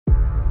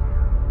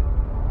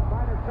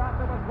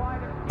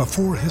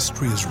Before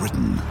history is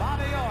written,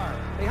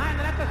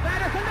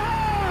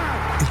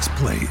 it's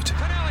played.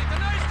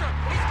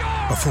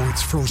 Before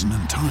it's frozen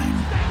in time,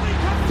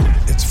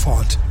 it's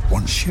fought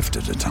one shift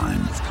at a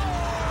time.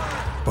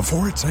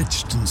 Before it's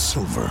etched in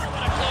silver,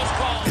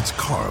 it's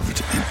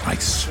carved in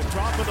ice.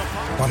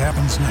 What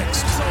happens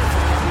next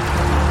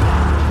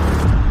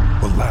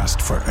will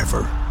last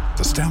forever.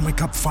 The Stanley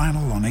Cup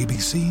Final on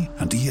ABC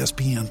and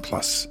ESPN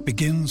Plus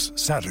begins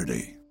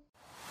Saturday.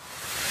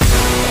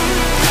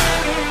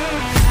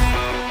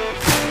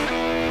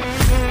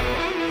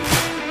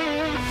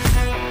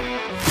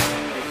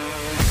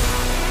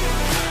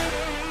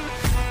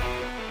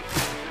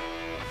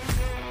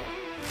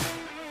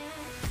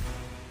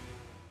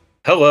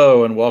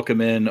 Hello and welcome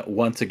in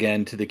once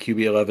again to the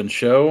QB11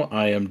 show.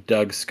 I am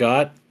Doug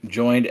Scott,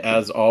 joined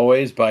as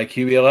always by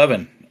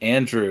QB11.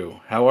 Andrew,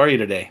 how are you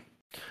today?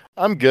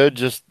 I'm good.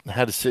 Just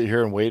had to sit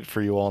here and wait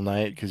for you all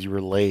night because you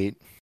were late.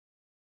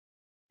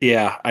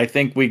 Yeah, I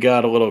think we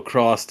got a little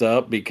crossed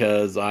up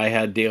because I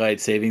had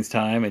daylight savings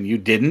time and you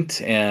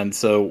didn't. And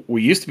so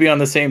we used to be on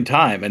the same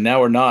time and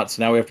now we're not.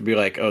 So now we have to be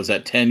like, oh, is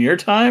that 10 your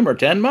time or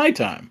 10 my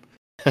time?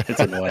 It's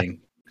annoying.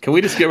 Can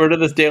we just get rid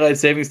of this daylight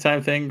savings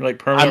time thing like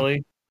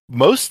permanently?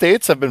 Most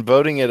states have been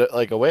voting it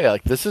like away.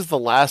 Like this is the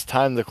last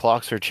time the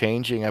clocks are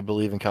changing, I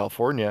believe, in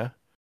California.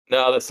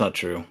 No, that's not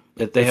true.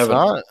 They have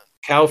not.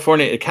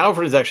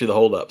 California's actually the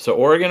holdup. So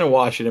Oregon and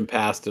Washington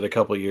passed it a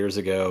couple of years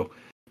ago,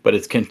 but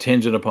it's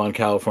contingent upon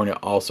California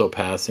also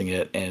passing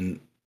it, and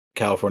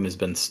California's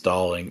been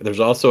stalling. There's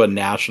also a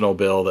national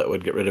bill that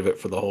would get rid of it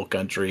for the whole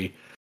country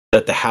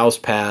that the House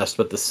passed,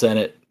 but the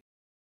Senate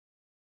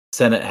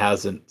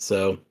hasn't.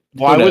 So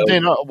why would they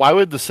not? Why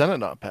would the Senate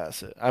not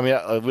pass it? I mean,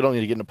 we don't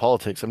need to get into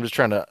politics. I'm just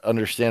trying to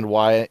understand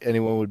why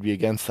anyone would be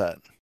against that.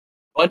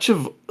 A bunch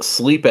of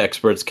sleep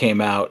experts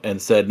came out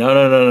and said,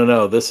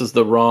 no, this is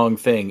the wrong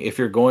thing. If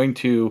you're going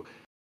to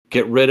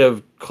get rid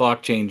of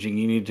clock changing,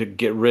 you need to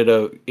get rid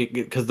of it,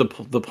 because the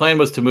plan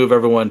was to move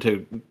everyone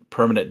to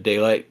permanent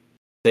daylight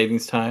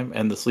savings time,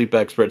 and the sleep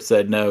experts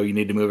said, no, you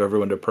need to move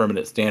everyone to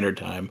permanent standard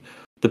time.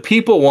 The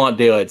people want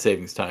daylight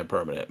savings time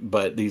permanent,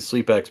 but these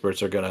sleep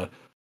experts are gonna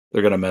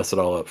mess it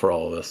all up for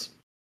all of us.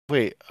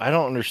 Wait, I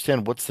don't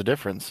understand. What's the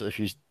difference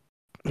if you?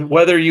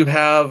 Whether you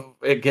have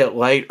it get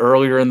light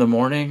earlier in the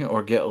morning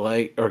or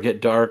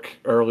get dark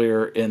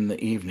earlier in the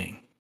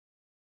evening.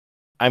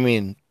 I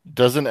mean,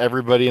 doesn't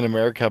everybody in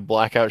America have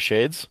blackout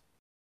shades?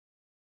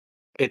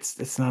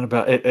 It's not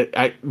about it.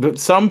 But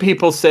some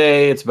people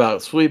say it's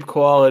about sleep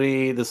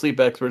quality. The sleep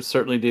experts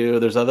certainly do.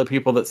 There's other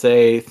people that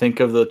say think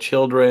of the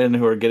children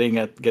who are getting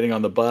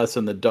on the bus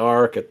in the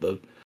dark at the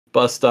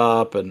bus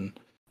stop, and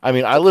I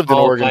mean, I lived in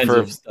Oregon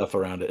for stuff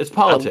around it. It's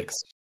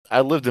politics. I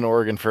lived in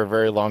Oregon for a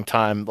very long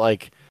time.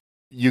 Like,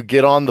 you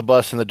get on the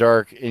bus in the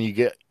dark and you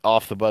get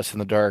off the bus in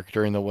the dark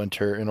during the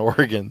winter in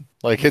Oregon.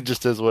 Like, it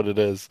just is what it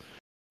is.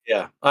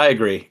 Yeah, I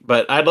agree.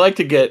 But I'd like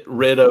to get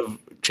rid of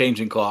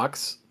changing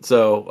clocks.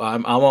 So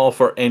I'm all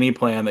for any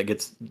plan that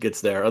gets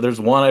there. There's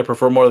one I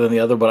prefer more than the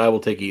other, but I will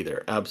take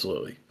either.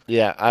 Absolutely.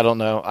 Yeah, I don't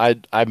know.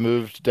 I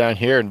moved down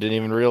here and didn't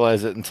even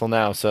realize it until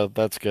now, so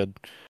that's good.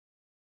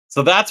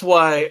 So that's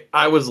why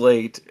I was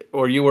late,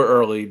 or you were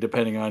early,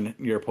 depending on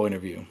your point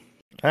of view.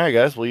 All right,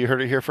 guys. Well, you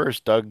heard it here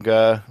first. Doug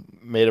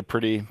made a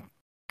pretty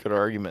good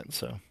argument,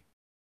 so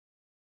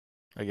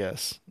I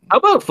guess. How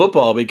about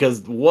football?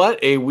 Because what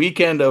a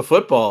weekend of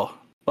football.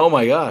 Oh,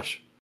 my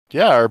gosh.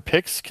 Yeah, our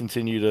picks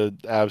continue to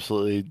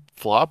absolutely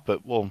flop,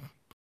 but, well,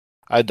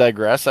 I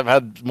digress. I've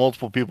had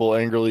multiple people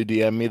angrily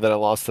DM me that I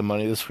lost some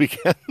money this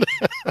weekend.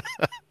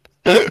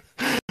 QB's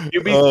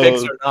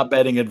picks are not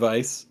betting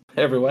advice,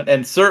 everyone,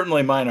 and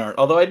certainly mine aren't.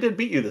 Although I did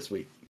beat you this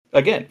week.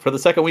 Again, for the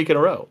second week in a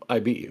row, I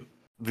beat you.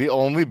 The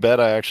only bet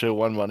I actually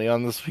won money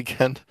on this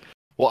weekend,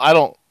 well, I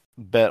don't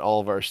bet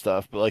all of our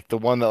stuff, but like the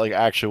one that like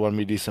actually won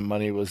me decent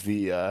money was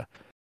the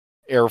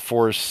Air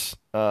Force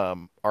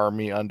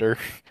Army under.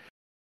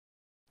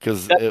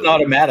 Because that's an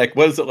automatic.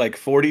 What is it, like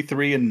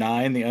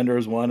 43-9? The under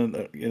is one in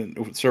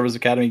the Service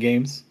Academy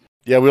games.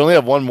 Yeah, we only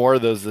have one more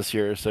of those this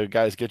year. So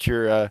guys, get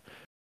your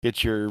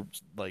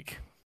like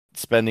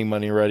spending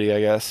money ready,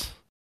 I guess.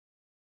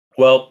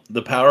 Well,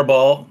 the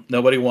Powerball,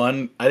 nobody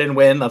won. I didn't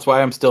win. That's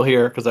why I'm still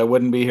here, because I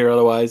wouldn't be here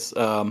otherwise.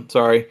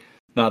 Sorry,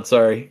 not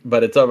sorry,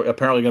 but it's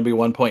apparently going to be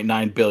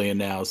 1.9 billion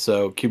now.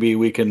 So QB,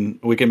 we can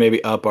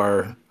maybe up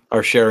our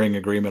sharing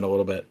agreement a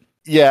little bit.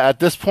 Yeah, at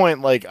this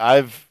point, like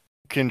I've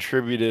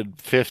contributed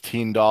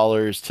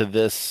 $15 to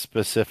this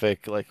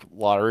specific like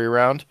lottery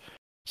round,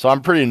 so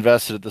I'm pretty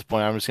invested at this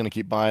point. I'm just going to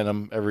keep buying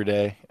them every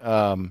day.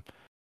 Yeah,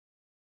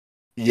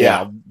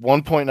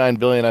 1.9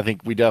 billion. I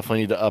think we definitely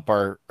need to up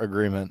our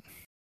agreement.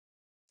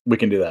 We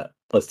can do that.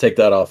 Let's take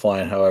that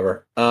offline,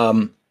 however.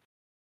 All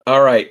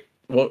right.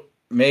 Well,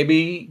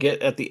 maybe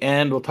get at the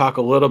end. We'll talk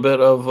a little bit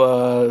of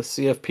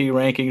CFP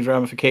rankings,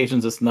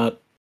 ramifications. It's not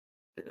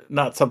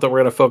something we're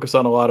going to focus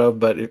on a lot of,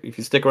 but if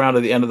you stick around to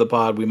the end of the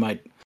pod, we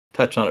might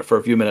touch on it for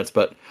a few minutes.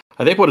 But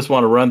I think we'll just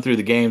want to run through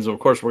the games. And of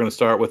course, we're going to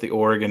start with the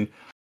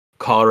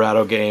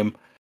Oregon-Colorado game.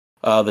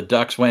 The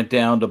Ducks went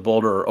down to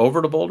Boulder,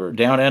 over to Boulder,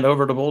 down and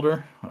over to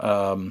Boulder,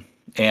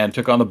 and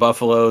took on the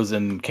Buffaloes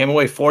and came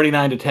away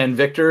 49-10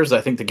 victors.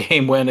 I think the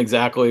game went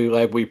exactly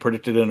like we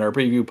predicted in our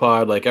preview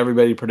pod, like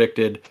everybody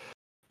predicted.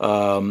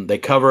 They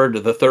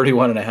covered the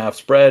 31.5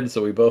 spread,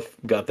 so we both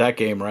got that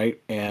game right.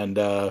 And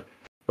there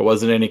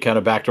wasn't any kind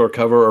of backdoor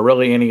cover or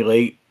really any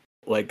late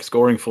like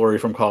scoring flurry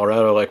from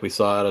Colorado like we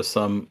saw out of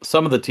some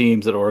of the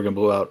teams that Oregon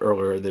blew out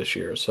earlier this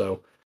year.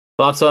 So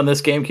thoughts on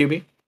this game,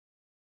 QB?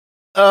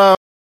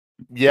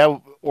 Yeah,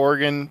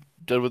 Oregon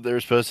did what they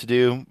were supposed to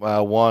do.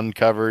 One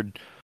covered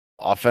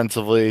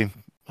offensively.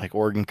 Like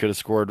Oregon could have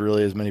scored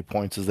really as many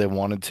points as they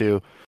wanted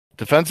to.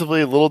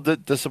 Defensively, a little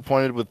bit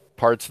disappointed with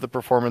parts of the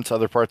performance.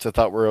 Other parts I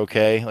thought were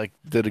okay. Like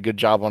did a good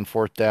job on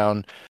fourth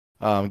down.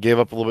 Gave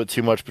up a little bit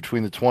too much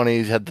between the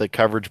 20s. Had the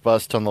coverage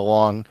bust on the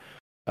long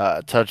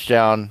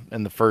touchdown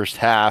in the first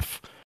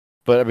half.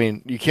 But I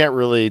mean, you can't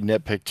really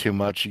nitpick too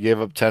much. You gave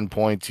up 10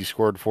 points. You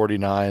scored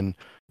 49.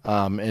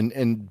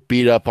 And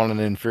beat up on an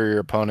inferior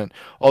opponent.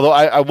 Although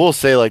I will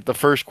say, like, the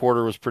first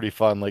quarter was pretty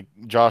fun. Like,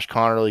 Josh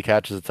Connerly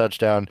catches a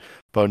touchdown,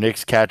 Bo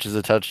Nix catches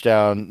a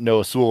touchdown,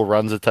 Noah Sewell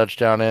runs a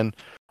touchdown in.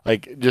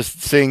 Like, just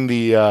seeing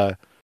the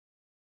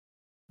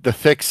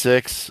thick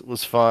six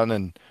was fun,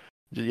 and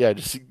yeah,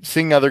 just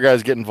seeing other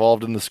guys get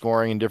involved in the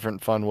scoring in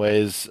different fun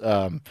ways.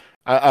 I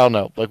don't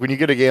know. Like, when you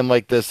get a game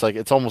like this, like,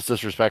 it's almost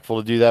disrespectful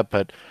to do that,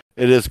 but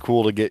it is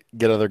cool to get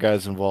other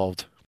guys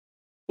involved.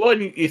 Well,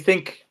 you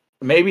think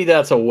maybe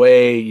that's a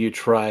way you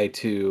try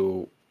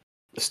to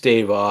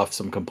stave off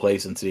some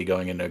complacency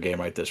going into a game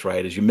like this,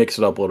 right? As you mix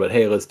it up a little bit.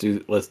 Hey,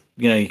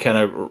 you kind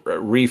of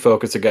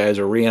refocus the guys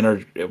or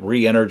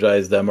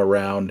re-energize them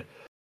around,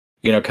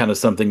 kind of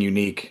something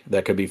unique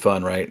that could be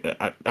fun, right?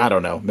 I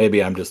don't know.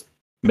 Maybe I'm just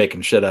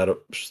making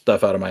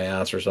stuff out of my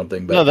ass or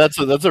something. But no, that's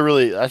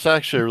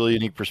actually a really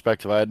unique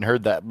perspective. I hadn't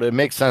heard that, but it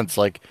makes sense.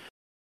 Like,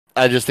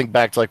 I just think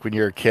back to like when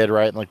you're a kid,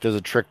 right? And like there's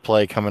a trick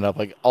play coming up.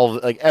 Like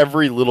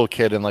every little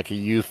kid in like a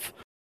youth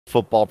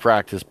football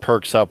practice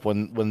perks up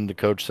when the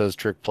coach says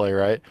trick play,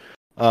 right?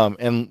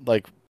 And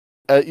like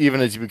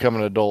even as you become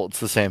an adult, it's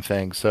the same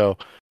thing. So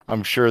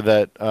I'm sure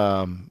that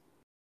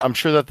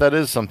that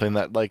is something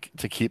that like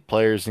to keep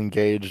players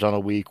engaged on a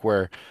week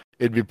where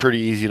it'd be pretty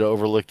easy to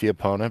overlook the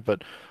opponent.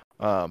 But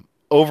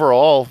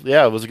overall,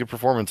 yeah, it was a good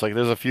performance. Like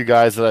there's a few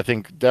guys that I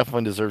think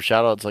definitely deserve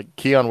shout outs. Like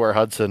Keon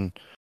Ware-Hudson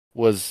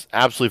was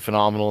absolutely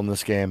phenomenal in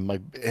this game,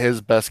 like his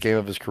best game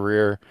of his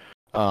career.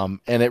 And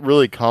it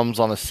really comes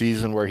on a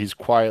season where he's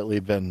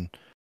quietly been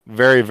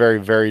very, very,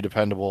 very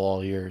dependable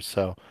all year.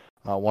 So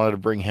I wanted to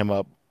bring him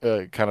up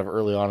kind of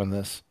early on in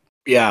this.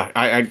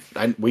 Yeah,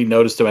 we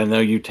noticed him. I know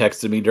you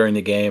texted me during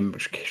the game,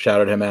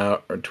 shouted him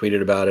out or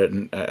tweeted about it,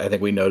 and I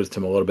think we noticed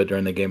him a little bit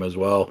during the game as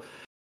well.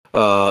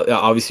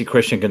 Obviously,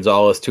 Christian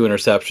Gonzalez, 2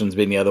 interceptions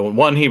being the other one.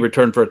 One, he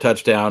returned for a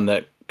touchdown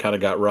that kind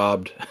of got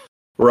robbed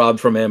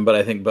from him, but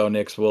I think Bo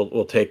Nix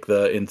will take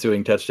the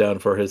ensuing touchdown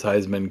for his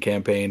Heisman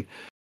campaign.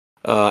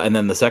 And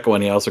then the second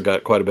one, he also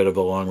got quite a bit of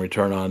a long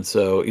return on.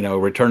 So,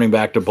 returning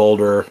back to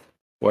Boulder,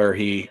 where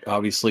he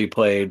obviously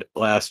played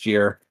last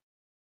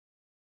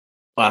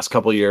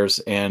couple years,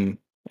 and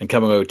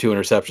coming away with 2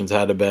 interceptions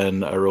had to have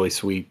been a really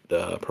sweet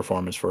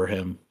performance for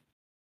him.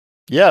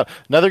 Yeah,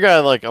 another guy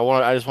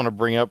I just want to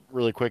bring up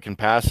really quick in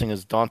passing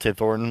is Dante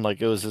Thornton.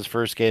 Like it was his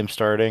first game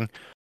starting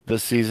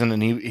this season,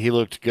 and he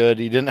looked good.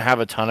 He didn't have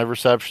a ton of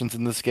receptions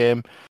in this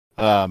game,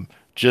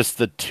 just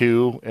the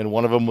 2, and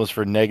one of them was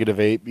for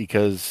 -8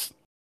 because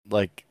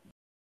like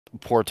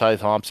poor Ty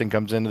Thompson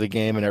comes into the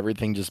game and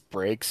everything just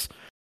breaks.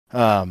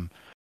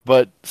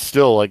 But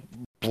still, like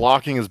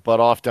blocking his butt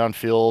off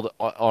downfield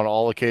on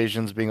all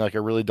occasions, being like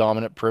a really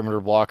dominant perimeter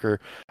blocker,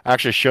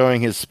 actually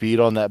showing his speed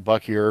on that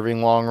Bucky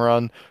Irving long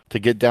run to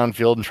get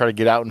downfield and try to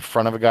get out in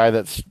front of a guy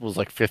that was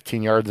like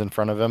 15 yards in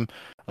front of him.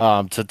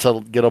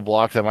 To get a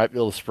block that might be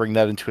able to spring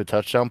that into a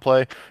touchdown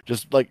play.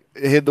 Just like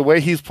the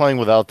way he's playing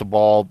without the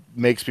ball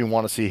makes me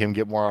want to see him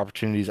get more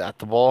opportunities at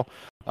the ball.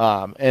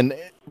 And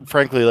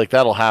frankly, like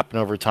that'll happen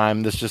over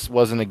time. This just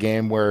wasn't a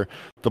game where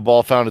the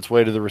ball found its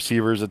way to the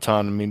receivers a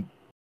ton. I mean,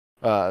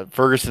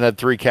 Ferguson had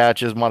 3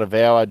 catches,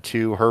 Monteveo had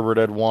 2, Herbert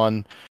had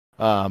 1.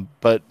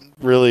 But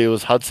really,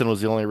 Hudson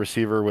was the only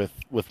receiver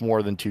with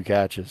more than 2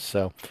 catches.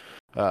 So.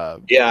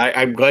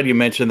 I'm glad you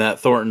mentioned that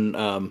Thornton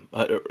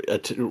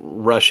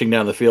rushing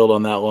down the field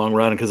on that long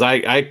run, because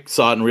I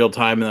saw it in real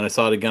time and then I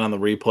saw it again on the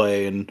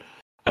replay, and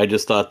I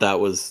just thought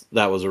that was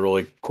a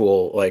really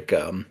cool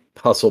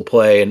hustle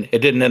play, and it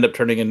didn't end up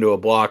turning into a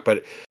block,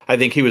 but I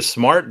think he was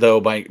smart though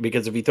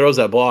because if he throws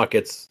that block,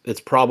 it's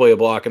probably a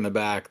block in the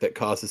back that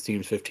costs his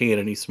team 15,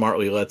 and he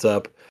smartly lets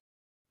up.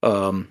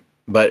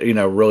 But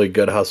really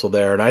good hustle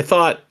there, and I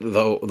thought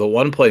the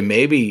one play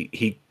maybe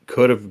he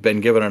could have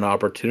been given an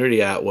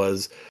opportunity at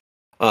was,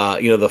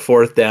 the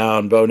 4th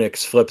down, Bo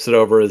Nix flips it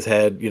over his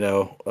head,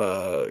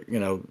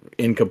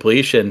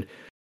 incompletion.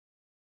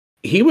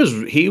 He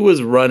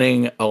was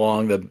running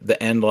along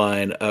the end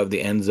line of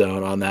the end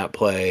zone on that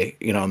play,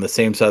 on the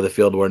same side of the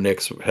field where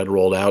Nix had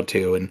rolled out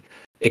to, and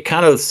it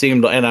kind of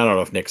seemed, and I don't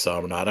know if Nick saw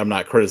him or not. I'm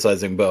not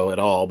criticizing Bo at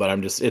all, but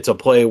it's a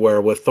play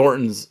where with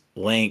Thornton's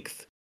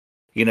length,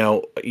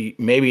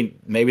 maybe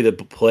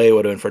the play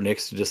would have been for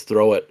Nix to just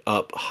throw it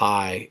up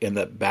high in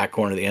the back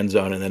corner of the end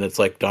zone, and then it's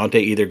like Dante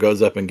either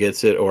goes up and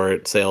gets it or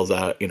it sails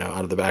out,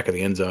 out of the back of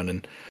the end zone,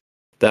 and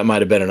that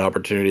might have been an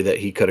opportunity that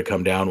he could have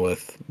come down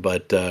with,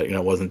 but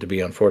it wasn't to be,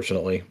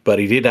 unfortunately. But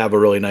he did have a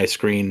really nice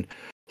screen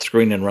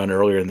and run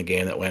earlier in the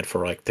game that went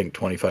for, I think,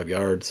 25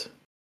 yards.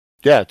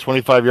 Yeah,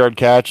 25-yard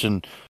catch,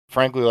 and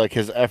frankly, like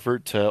his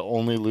effort to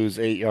only lose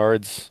 8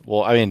 yards.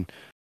 Well, I mean,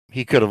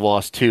 he could have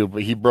lost 2,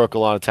 but he broke a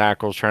lot of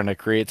tackles trying to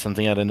create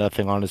something out of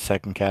nothing on his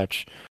second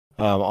catch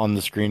on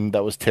the screen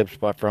that was tipped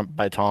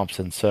by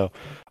Thompson. So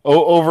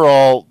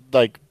overall,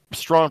 like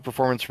strong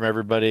performance from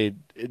everybody.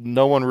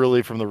 No one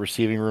really from the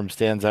receiving room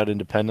stands out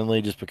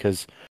independently, just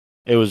because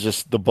it was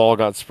just the ball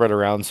got spread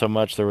around so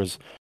much. There was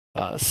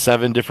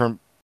 7 different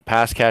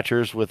pass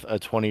catchers with a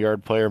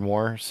 20-yard play or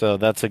more, so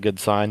that's a good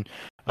sign.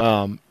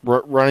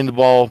 Running the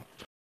ball,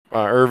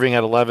 Irving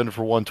at 11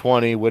 for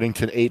 120,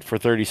 Whittington 8 for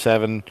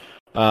 37,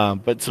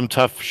 but some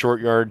tough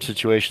short yard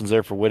situations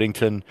there for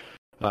Whittington.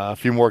 A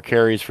few more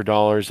carries for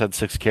Dollars, had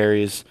 6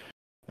 carries.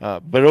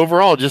 But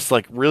overall, just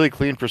like really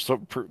clean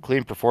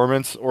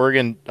performance.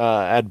 Oregon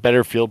had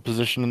better field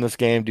position in this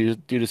game due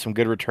to some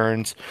good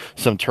returns,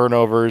 some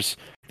turnovers,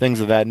 things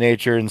of that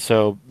nature. And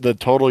so the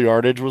total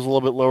yardage was a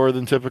little bit lower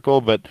than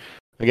typical. But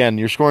again,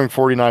 you're scoring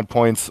 49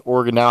 points.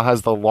 Oregon now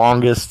has the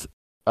longest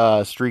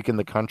streak in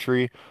the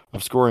country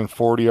of scoring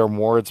 40 or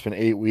more. It's been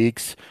 8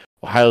 weeks.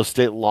 Ohio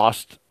State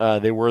lost.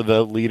 They were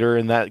the leader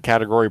in that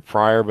category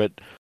prior, but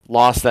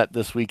lost that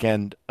this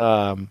weekend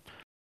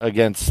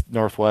against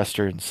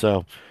Northwestern.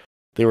 So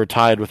they were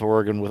tied with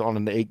Oregon on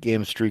an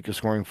 8-game streak of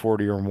scoring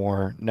 40 or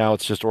more. Now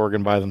it's just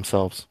Oregon by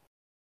themselves.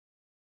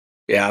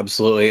 Yeah,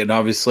 absolutely. And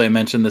obviously I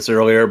mentioned this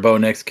earlier, Bo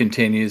Nix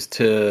continues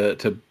to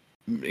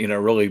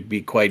really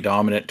be quite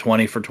dominant.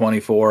 20 for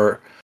 24,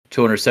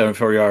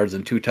 274 yards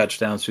and 2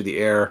 touchdowns through the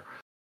air.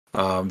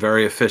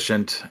 Very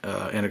efficient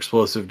and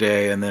explosive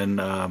day. And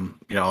then,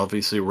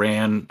 obviously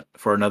ran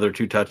for another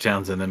 2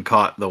 touchdowns and then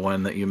caught the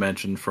one that you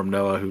mentioned from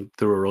Noah, who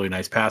threw a really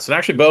nice pass. And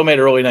actually, Bo made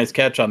a really nice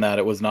catch on that.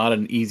 It was not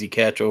an easy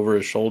catch over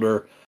his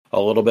shoulder, a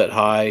little bit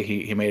high.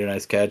 He made a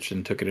nice catch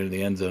and took it into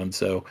the end zone.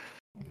 So,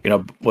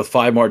 with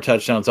 5 more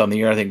touchdowns on the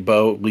year, I think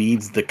Bo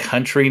leads the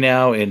country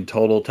now in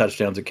total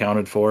touchdowns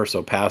accounted for.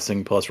 So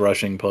passing plus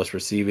rushing plus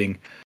receiving.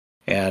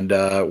 And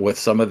with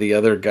some of the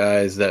other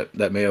guys that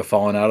may have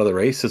fallen out of the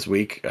race this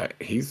week,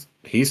 he's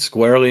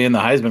squarely in the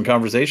Heisman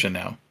conversation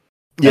now.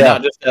 Yeah, and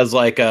not just as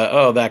like,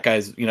 that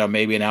guy's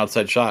maybe an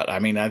outside shot. I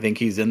mean, I think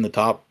he's in the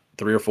top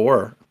 3 or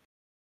 4.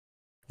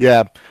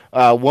 Yeah.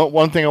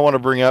 One thing I want to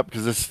bring up,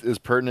 because this is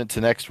pertinent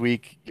to next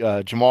week,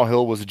 Jamal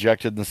Hill was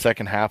ejected in the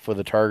second half with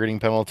a targeting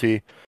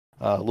penalty.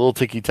 A little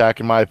ticky-tack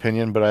in my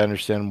opinion, but I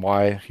understand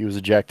why he was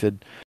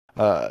ejected.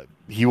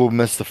 He will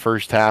miss the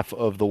first half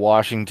of the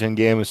Washington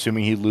game,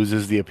 assuming he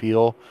loses the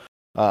appeal,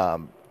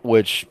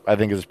 which I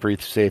think is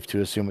pretty safe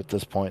to assume at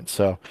this point.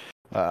 So,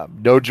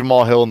 no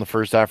Jamal Hill in the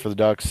first half for the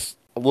Ducks.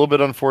 A little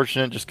bit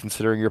unfortunate, just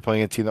considering you're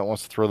playing a team that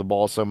wants to throw the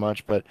ball so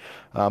much. But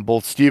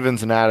both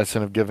Stevens and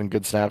Addison have given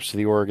good snaps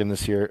to Oregon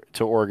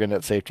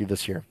at safety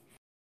this year.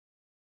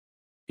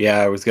 Yeah,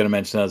 I was going to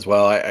mention that as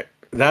well.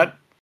 That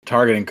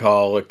targeting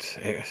call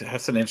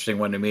that's an interesting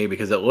one to me,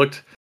 because it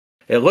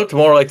looked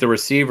more like the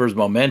receiver's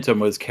momentum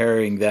was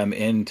carrying them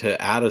into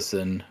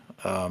Addison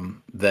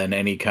than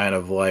any kind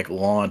of like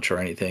launch or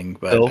anything.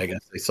 But Hill? I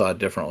guess they saw it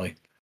differently.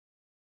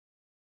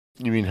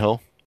 You mean Hill?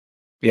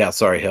 Yeah,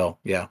 sorry, Hill.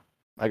 Yeah.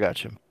 I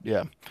got you.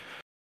 Yeah.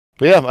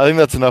 But yeah, I think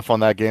that's enough on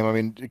that game. I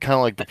mean, kind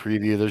of like the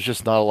preview, there's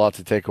just not a lot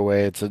to take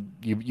away.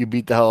 You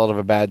beat the hell out of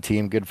a bad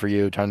team. Good for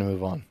you. Time to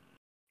move on.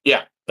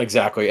 Yeah,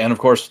 exactly. And of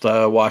course,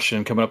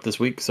 Washington coming up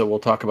this week, so we'll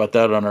talk about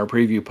that on our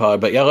preview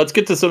pod. But yeah, let's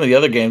get to some of the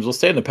other games. We'll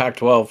stay in the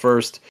Pac-12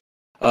 first.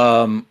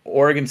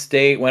 Oregon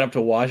State went up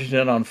to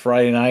Washington on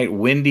Friday night.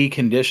 Windy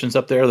conditions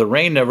up there. The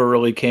rain never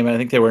really came in. I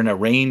think they were in a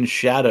rain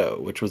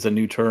shadow, which was a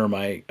new term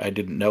I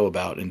didn't know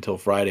about until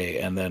Friday.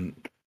 And then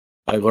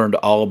I learned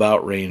all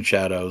about rain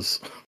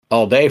shadows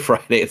all day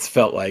Friday, it's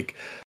felt like.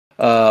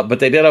 But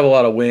they did have a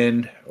lot of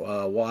wind.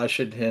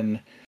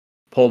 Washington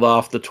pulled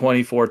off the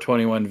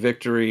 24-21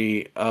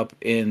 victory up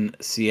in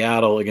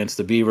Seattle against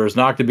the Beavers,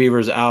 knocked the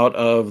Beavers out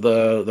of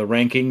the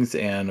rankings,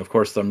 and of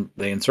course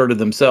they inserted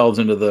themselves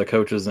into the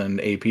coaches and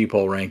AP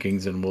poll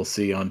rankings, and we'll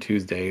see on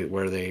Tuesday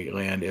where they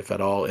land, if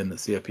at all, in the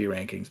CFP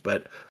rankings.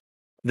 But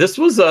this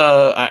was,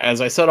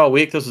 as I said all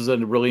week, this was a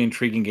really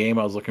intriguing game.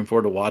 I was looking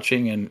forward to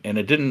watching, and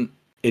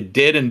it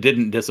did and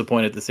didn't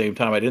disappoint at the same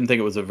time. I didn't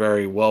think it was a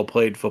very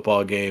well-played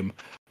football game,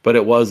 but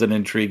it was an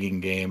intriguing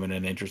game and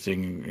an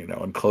interesting,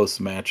 and close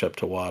matchup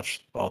to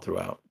watch all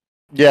throughout.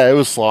 Yeah, it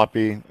was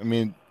sloppy. I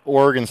mean,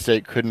 Oregon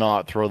State could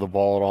not throw the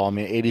ball at all. I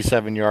mean,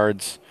 87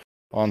 yards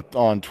on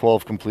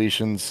 12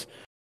 completions.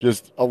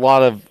 Just a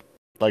lot of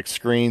like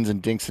screens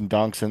and dinks and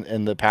dunks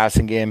in the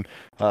passing game.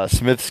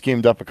 Smith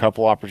schemed up a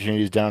couple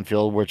opportunities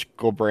downfield, which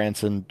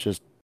Gulbranson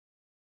just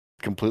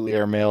completely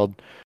airmailed.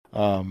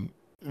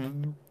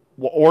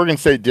 Oregon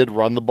State did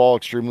run the ball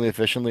extremely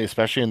efficiently,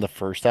 especially in the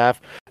first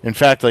half. In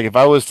fact, like if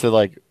I was to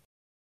like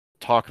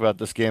talk about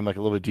this game like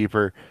a little bit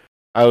deeper,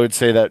 I would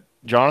say that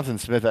Jonathan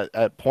Smith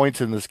at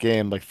points in this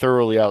game like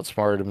thoroughly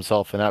outsmarted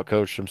himself and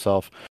outcoached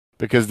himself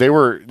because they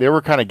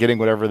were kind of getting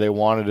whatever they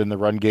wanted in the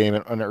run game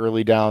and on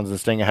early downs and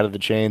staying ahead of the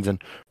chains.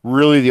 And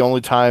really, the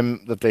only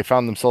time that they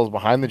found themselves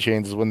behind the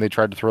chains is when they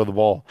tried to throw the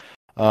ball.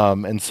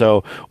 And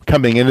so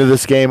coming into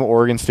this game,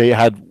 Oregon State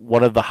had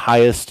one of the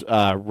highest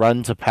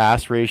run to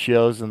pass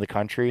ratios in the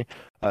country,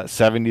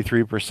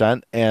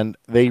 73%. And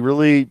they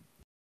really,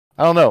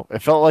 I don't know,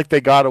 it felt like they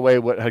got away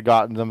what had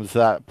gotten them to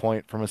that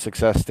point from a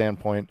success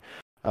standpoint,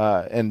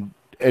 and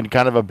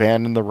kind of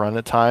abandoned the run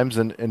at times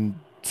and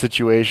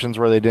situations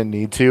where they didn't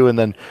need to. And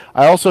then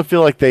I also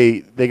feel like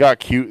they got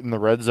cute in the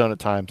red zone at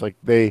times. Like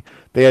they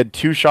had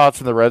 2 shots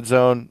in the red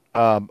zone,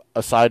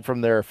 aside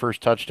from their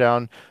first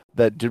touchdown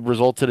that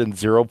resulted in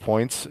 0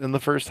 points in the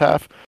first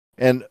half.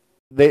 And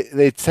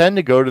they tend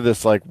to go to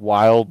this like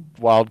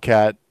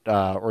wildcat,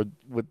 or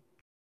with,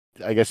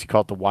 I guess you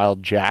call it the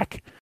wild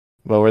jack,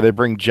 where they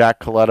bring Jack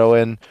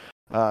Coletto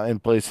in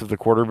place of the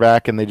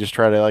quarterback, and they just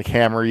try to like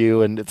hammer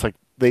you. And it's like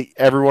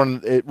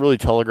it really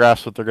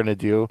telegraphs what they're going to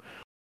do.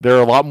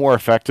 They're a lot more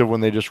effective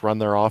when they just run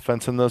their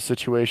offense in those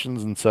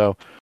situations. And so,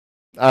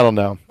 I don't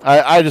know.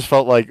 I just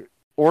felt like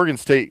Oregon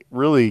State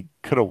really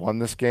could have won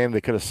this game.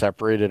 They could have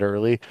separated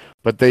early,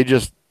 but they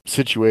just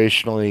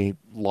situationally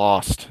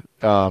lost,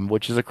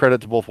 which is a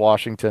credit to both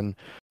Washington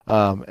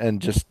and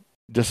just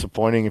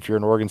disappointing if you're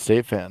an Oregon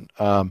State fan.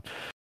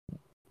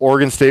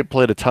 Oregon State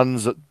played a ton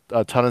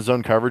of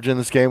zone coverage in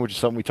this game, which is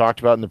something we talked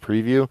about in the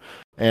preview,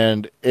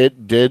 and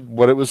it did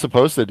what it was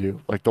supposed to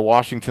do. Like the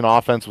Washington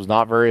offense was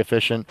not very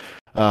efficient.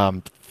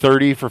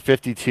 30 for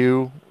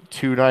 52,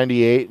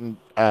 298,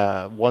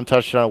 and 1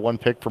 touchdown, 1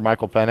 pick for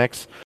Michael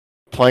Penix.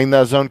 Playing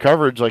that zone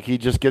coverage, like he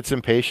just gets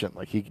impatient.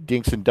 Like he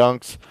dinks and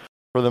dunks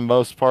for the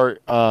most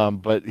part,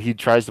 but he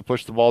tries to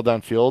push the ball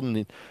downfield,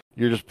 and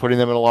you're just putting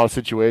them in a lot of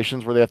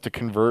situations where they have to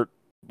convert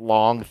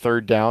long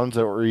third downs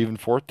or even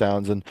fourth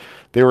downs, and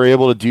they were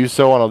able to do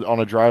so on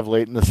a drive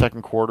late in the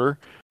second quarter.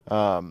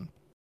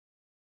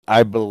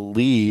 I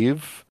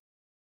believe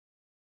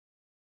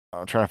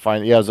I'm trying to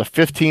find. Yeah, it was a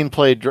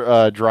 15-play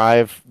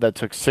drive that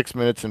took 6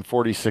 minutes and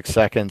 46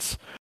 seconds,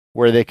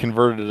 where they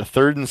converted a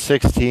 3rd and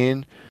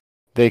 16.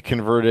 They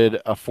converted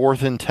a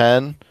 4th and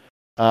 10,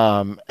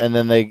 and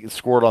then they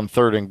scored on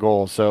 3rd and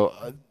goal.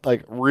 So,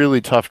 like,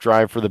 really tough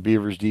drive for the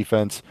Beavers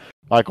defense.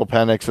 Michael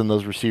Penix and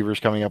those receivers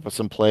coming up with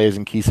some plays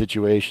in key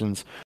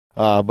situations.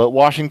 But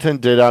Washington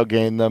did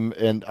outgain them,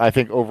 and I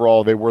think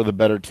overall they were the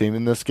better team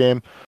in this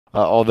game,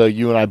 although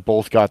you and I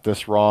both got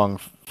this wrong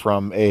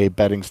from a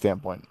betting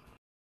standpoint.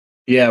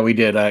 Yeah, we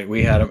did.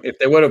 We had them. If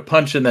they would have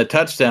punched in that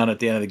touchdown at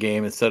the end of the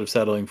game instead of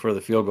settling for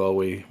the field goal,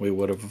 we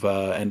would have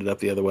ended up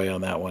the other way on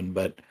that one.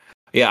 But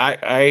yeah,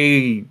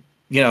 I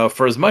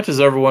for as much as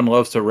everyone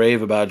loves to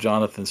rave about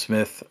Jonathan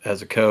Smith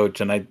as a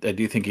coach, and I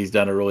do think he's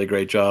done a really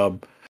great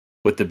job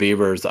with the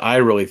Beavers, I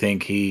really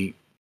think he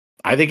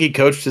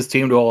coached his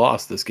team to a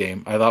loss this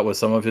game. I thought with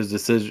some of his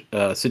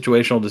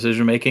situational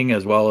decision making,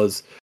 as well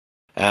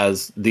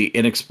as the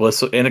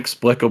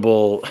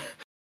inexplicable.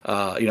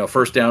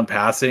 First down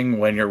passing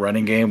when your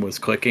running game was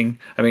clicking.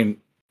 I mean,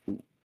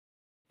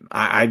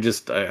 I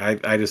just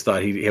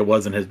thought it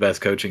wasn't his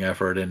best coaching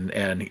effort,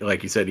 and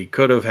like you said, he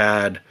could have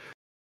had,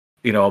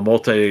 a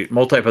multi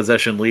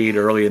possession lead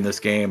early in this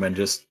game, and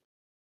just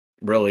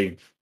really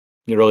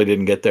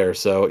didn't get there.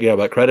 So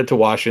but credit to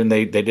Washington,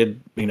 they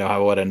did have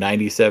a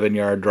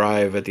 97-yard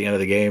drive at the end of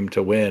the game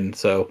to win.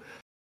 So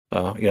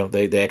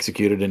they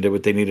executed and did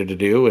what they needed to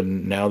do,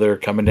 and now they're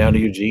coming down to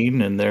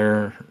Eugene, and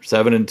they're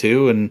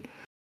 7-2, and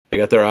they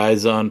got their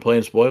eyes on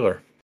playing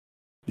spoiler.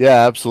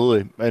 Yeah,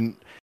 absolutely. And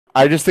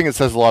I just think it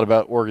says a lot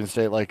about Oregon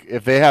State. Like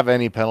if they have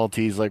any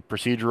penalties, like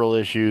procedural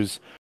issues,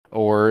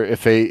 or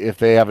if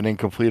they have an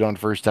incomplete on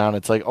first down,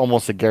 it's like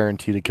almost a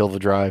guarantee to kill the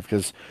drive,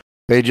 because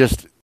they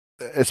just,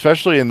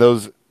 especially in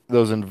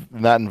in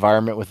that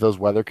environment with those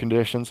weather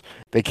conditions,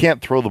 they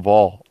can't throw the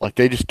ball. Like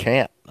they just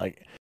can't.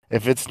 Like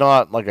if it's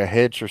not like a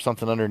hitch or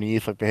something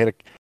underneath, like they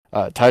hit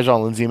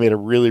Tyjon Lindsey made a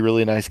really,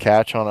 really nice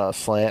catch on a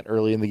slant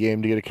early in the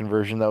game to get a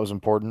conversion that was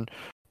important,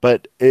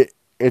 but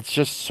it's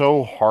just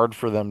so hard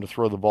for them to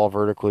throw the ball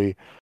vertically,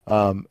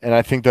 and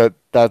I think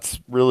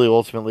that's really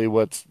ultimately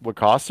what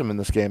cost them in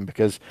this game,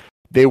 because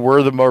they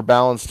were the more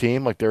balanced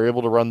team. Like they're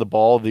able to run the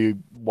ball. The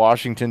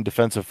Washington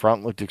defensive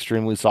front looked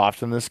extremely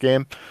soft in this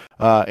game,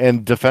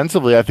 and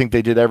defensively, I think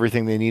they did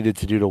everything they needed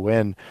to do to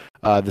win.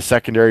 The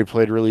secondary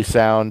played really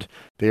sound.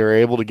 They were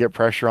able to get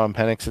pressure on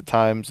Penix at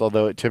times,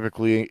 although it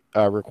typically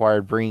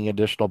required bringing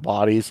additional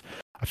bodies.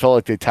 I felt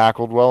like they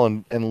tackled well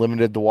and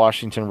limited the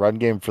Washington run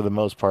game for the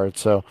most part.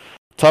 So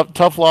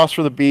tough loss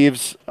for the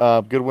Beavs.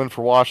 Good win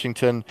for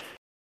Washington.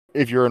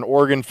 If you're an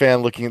Oregon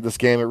fan looking at this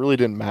game, it really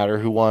didn't matter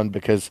who won,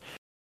 because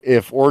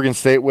if Oregon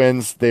State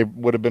wins, they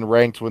would have been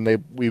ranked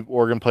when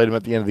Oregon played them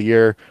at the end of the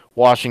year.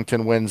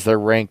 Washington wins, they're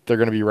ranked. They're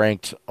going to be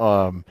ranked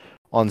on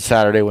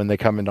Saturday when they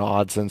come into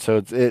odds, and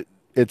so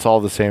it's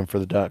all the same for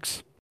the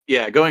Ducks.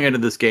 Yeah, going into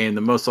this game,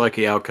 the most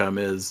likely outcome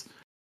is,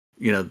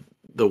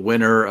 the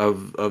winner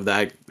of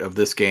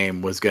this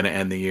game was going to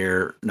end the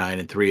year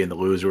 9-3, and the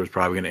loser was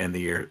probably going to end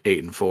the year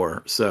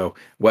 8-4. So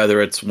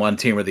whether it's one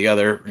team or the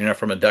other,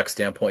 from a Duck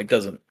standpoint,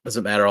 doesn't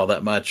matter all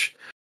that much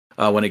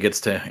when it gets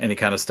to any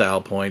kind of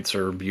style points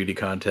or beauty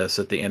contests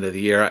at the end of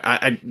the year.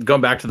 I going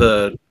back to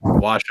the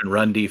Washington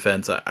run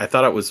defense, I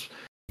thought it was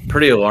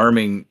pretty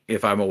alarming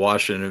if I'm a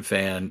Washington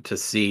fan to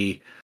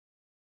see.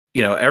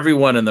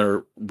 Everyone and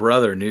their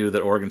brother knew that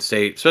Oregon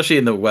State, especially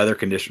in the weather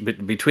condition,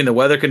 between the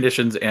weather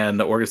conditions and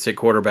the Oregon State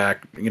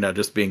quarterback,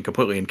 just being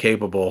completely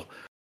incapable.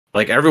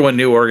 Like everyone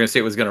knew Oregon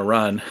State was going to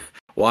run.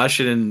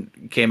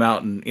 Washington came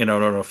out and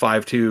on a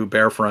 5-2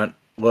 bear front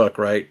look,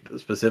 right,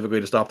 specifically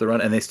to stop the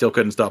run, and they still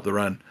couldn't stop the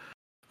run.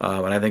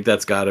 And I think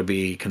that's got to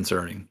be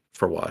concerning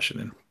for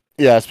Washington.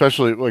 Yeah,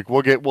 especially like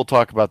we'll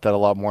talk about that a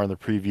lot more in the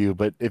preview.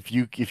 But if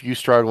you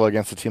struggle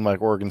against a team like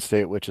Oregon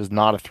State, which is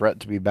not a threat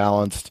to be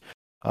balanced,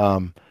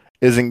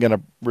 isn't going to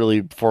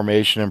really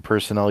formation and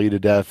personnel you to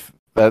death.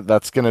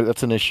 That's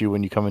an issue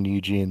when you come into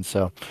Eugene.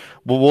 So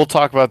we'll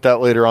talk about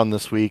that later on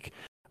this week.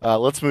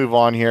 Let's move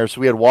on here.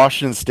 So we had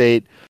Washington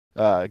State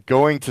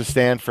going to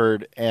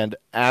Stanford and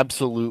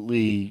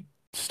absolutely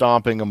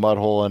stomping a mud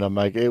hole in them.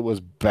 Like it was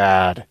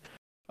bad.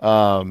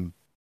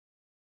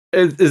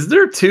 Is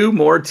there two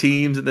more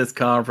teams in this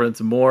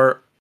conference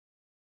more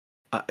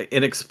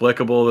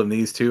inexplicable than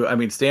these two? I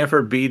mean,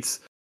 Stanford beats.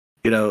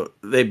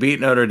 They beat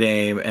Notre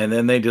Dame, and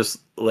then they just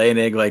lay an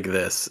egg like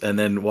this. And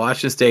then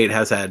Washington State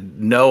has had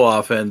no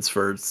offense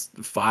for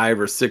 5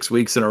 or 6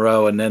 weeks in a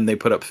row, and then they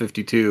put up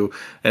 52,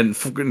 and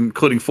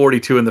including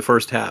 42 in the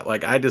first half.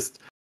 Like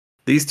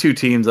these two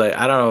teams,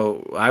 I don't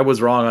know. I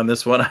was wrong on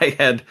this one.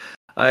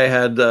 I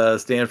had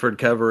Stanford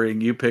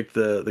covering. You picked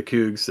the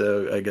Cougs,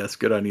 so I guess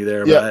good on you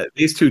there. Yeah. But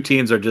these two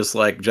teams are just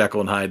like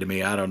Jekyll and Hyde to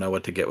me. I don't know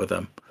what to get with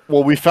them.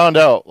 Well, we found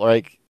out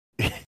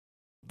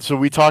So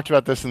we talked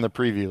about this in the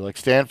preview. Like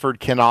Stanford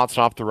cannot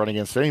stop the run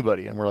against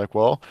anybody, and we're like,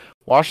 well,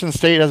 Washington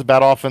State has a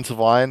bad offensive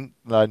line.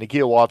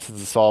 Nakia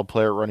Watson's a solid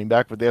player at running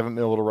back, but they haven't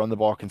been able to run the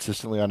ball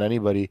consistently on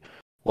anybody.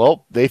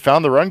 Well, they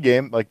found the run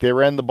game. Like they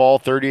ran the ball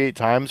 38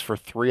 times for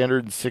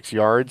 306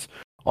 yards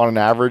on an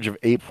average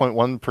of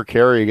 8.1 per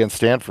carry against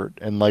Stanford.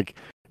 And like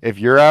if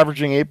you're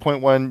averaging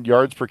 8.1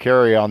 yards per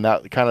carry on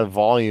that kind of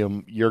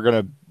volume, you're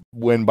gonna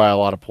win by a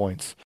lot of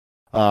points.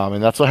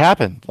 And that's what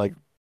happened. Like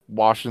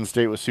Washington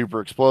State was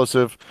super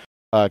explosive.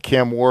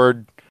 Cam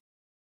Ward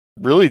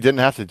really didn't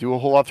have to do a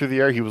whole lot through the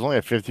air. He was only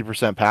a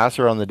 50%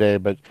 passer on the day,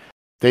 but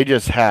they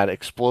just had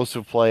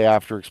explosive play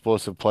after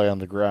explosive play on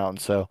the ground.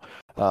 So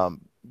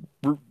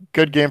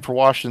good game for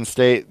Washington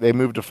State. They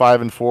moved to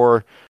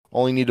 5-4.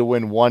 Only need to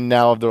win one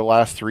now of their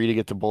last 3 to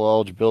get to bowl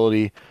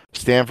eligibility.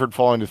 Stanford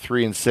falling to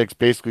 3-6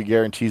 basically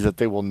guarantees that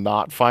they will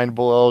not find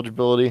bowl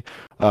eligibility.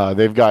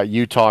 They've got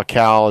Utah,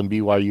 Cal, and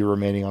BYU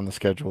remaining on the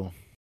schedule.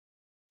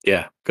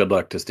 Yeah, good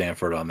luck to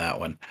Stanford on that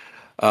one.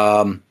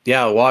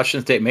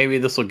 Washington State. Maybe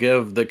this will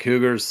give the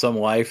Cougars some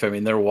life. I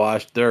mean, their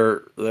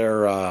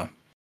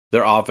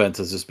offense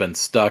has just been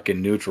stuck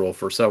in neutral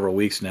for several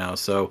weeks now.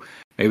 So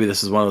maybe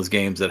this is one of those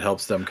games that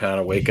helps them kind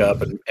of wake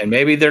up, and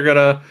maybe they're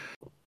gonna,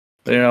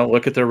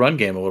 look at their run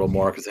game a little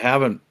more because they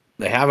haven't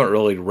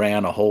really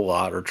ran a whole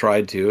lot or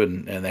tried to,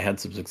 and they had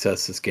some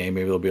success this game.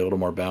 Maybe they'll be a little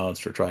more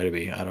balanced or try to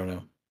be. I don't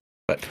know,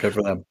 but good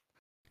for them.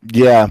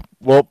 Yeah.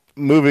 Well,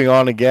 moving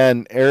on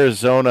again,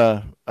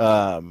 Arizona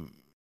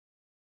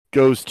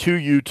goes to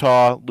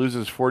Utah,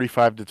 loses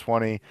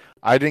 45-20.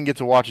 I didn't get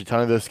to watch a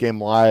ton of this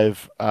game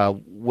live.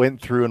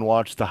 Went through and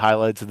watched the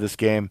highlights of this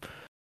game.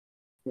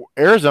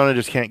 Arizona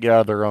just can't get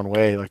out of their own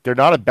way. Like they're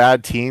not a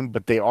bad team,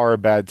 but they are a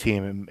bad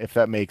team, and if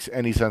that makes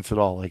any sense at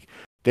all. Like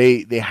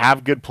they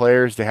have good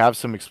players, they have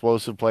some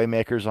explosive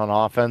playmakers on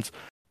offense,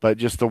 but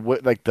just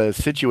the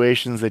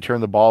situations they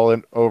turn the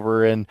ball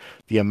over in,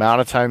 the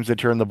amount of times they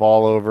turn the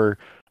ball over,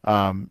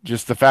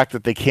 just the fact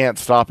that they can't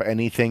stop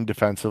anything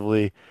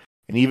defensively.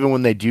 And even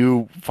when they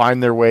do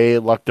find their way,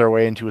 luck their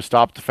way into a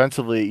stop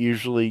defensively, it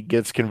usually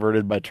gets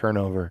converted by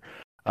turnover.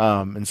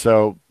 And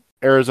so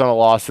Arizona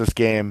lost this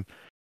game.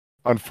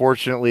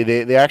 Unfortunately,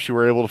 they actually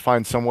were able to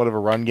find somewhat of a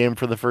run game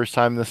for the first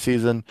time this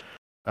season.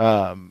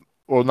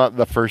 Well, not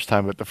the first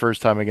time, but the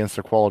first time against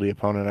a quality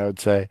opponent, I would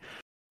say.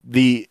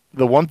 The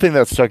one thing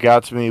that stuck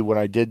out to me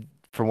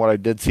from what I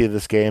did see of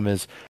this game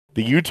is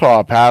the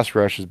Utah pass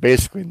rush is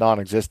basically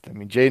non-existent. I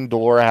mean, Jaden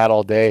Delora had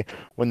all day.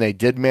 When they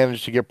did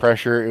manage to get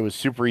pressure, it was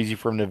super easy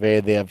for them to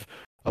evade. They have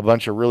a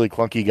bunch of really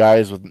clunky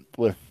guys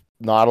with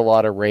not a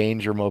lot of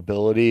range or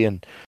mobility,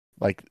 and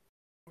like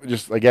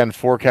just again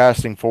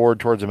forecasting forward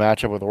towards a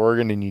matchup with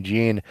Oregon and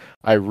Eugene,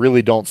 I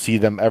really don't see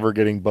them ever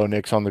getting Bo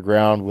Nix on the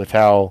ground with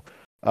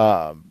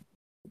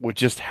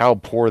just how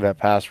poor that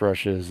pass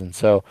rush is, and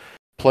so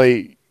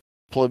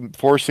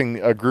forcing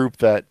a group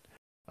that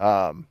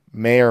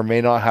may or may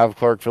not have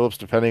Clark Phillips,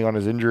 depending on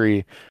his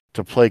injury,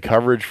 to play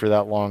coverage for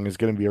that long is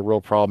going to be a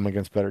real problem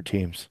against better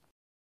teams.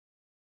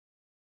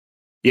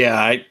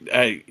 Yeah,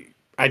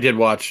 I did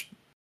watch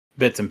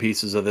bits and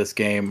pieces of this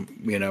game,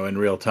 in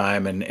real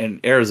time, and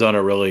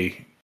Arizona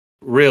really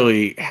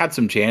really had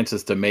some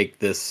chances to make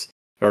this,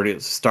 or to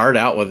start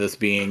out with this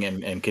being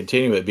and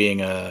continue it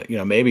being a,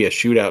 maybe a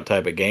shootout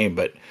type of game,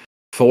 but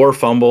four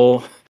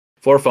fumble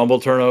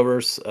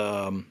turnovers.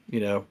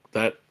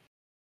 That's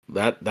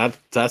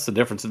the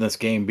difference in this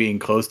game, being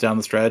close down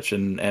the stretch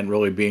and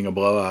really being a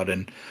blowout.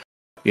 And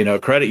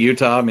credit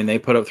Utah. I mean, they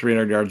put up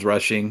 300 yards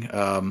rushing.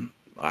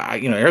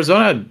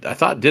 Arizona, I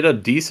thought, did a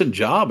decent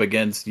job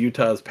against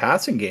Utah's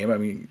passing game. I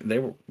mean, they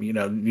were,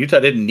 Utah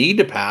didn't need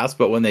to pass,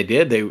 but when they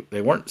did,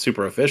 they weren't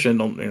super efficient.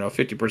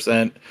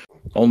 50%,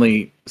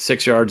 only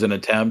 6 yards an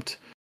attempt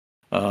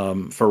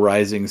for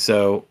Rising.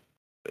 So,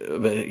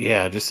 but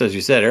yeah, just as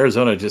you said,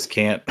 Arizona just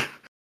can't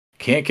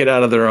get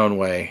out of their own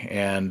way.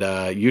 And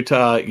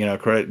Utah,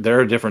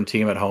 they're a different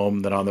team at home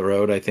than on the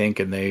road, I think,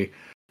 and they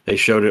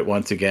showed it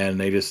once again.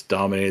 They just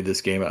dominated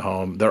this game at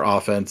home. Their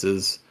offense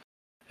is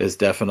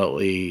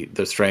definitely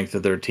the strength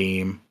of their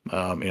team.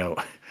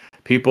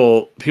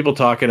 People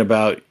talking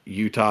about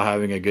Utah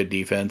having a good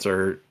defense,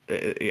 or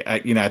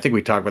I think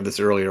we talked about this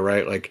earlier,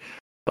 right? Like,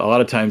 a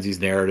lot of times these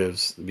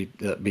narratives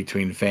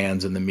between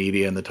fans and the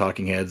media and the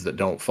talking heads that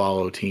don't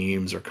follow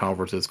teams or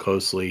conferences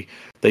closely,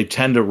 they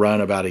tend to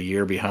run about a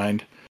year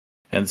behind.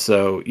 And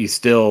so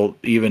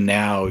even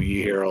now,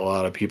 you hear a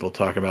lot of people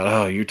talking about,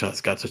 oh, Utah's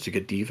got such a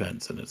good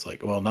defense. And it's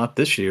like, well, not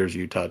this year's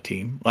Utah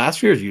team.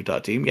 Last year's Utah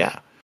team, yeah.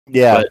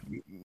 Yeah. But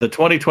the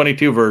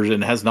 2022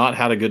 version has not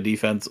had a good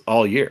defense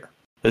all year.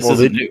 This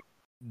isn't new.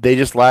 They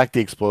just lack the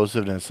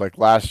explosiveness. Like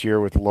last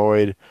year with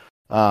Lloyd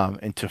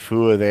and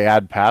Tafua, they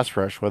had pass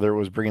rush, whether it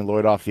was bringing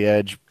Lloyd off the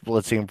edge,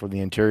 blitzing him from the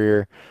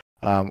interior,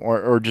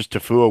 or just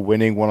Tafua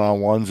winning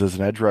one-on-ones as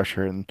an edge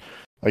rusher. And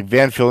like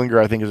Van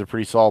Fillinger, I think, is a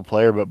pretty solid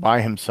player, but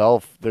by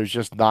himself, there's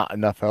just not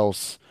enough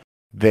else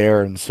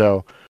there. And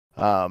so,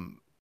 I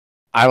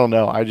don't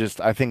know. I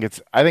think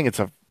it's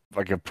a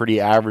pretty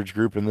average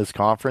group in this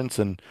conference,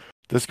 and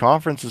this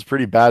conference is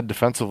pretty bad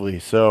defensively.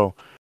 So,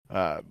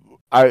 I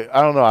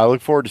don't know. I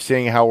look forward to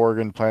seeing how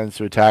Oregon plans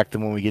to attack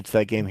them when we get to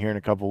that game here in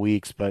a couple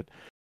weeks. But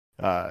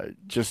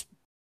just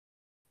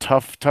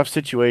tough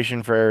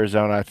situation for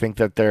Arizona. I think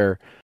they're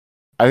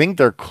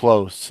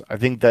close. I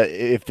think that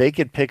if they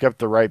could pick up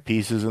the right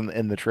pieces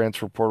in the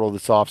transfer portal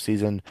this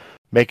offseason,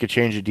 make a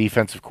change of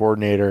defensive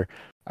coordinator,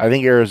 I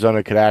think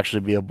Arizona could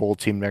actually be a bowl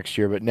team next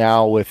year. But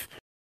now with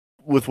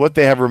what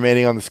they have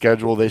remaining on the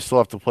schedule, they still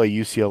have to play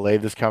UCLA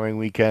this coming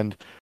weekend.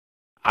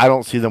 I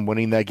don't see them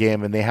winning that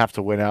game, and they have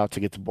to win out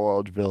to get to bowl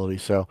eligibility.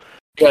 So,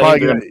 probably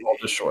going to fall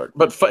just short.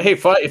 But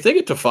if they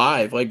get to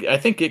 5, like, I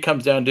think it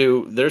comes down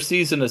to their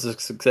season is a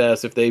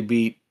success if they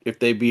beat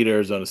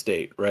Arizona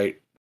State, right?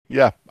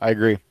 Yeah, I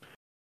agree.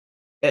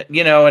 And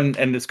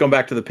it's going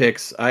back to the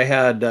picks. I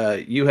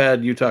had you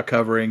had Utah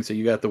covering, so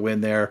you got the win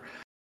there.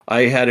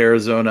 I had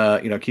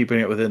Arizona, keeping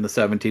it within the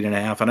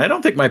 17.5, and I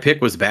don't think my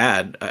pick was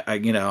bad.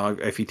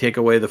 If you take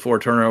away the 4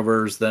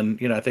 turnovers, then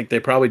I think they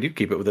probably do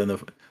keep it within the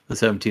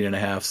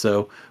 17.5.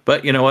 So,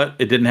 but you know what?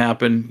 It didn't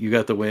happen. You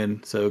got the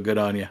win, so good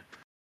on you.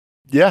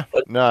 Yeah.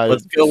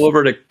 Let's go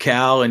over to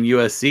Cal and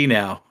USC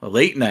now. A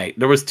late night.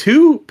 There was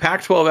 2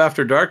 Pac-12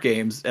 After Dark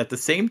games at the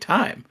same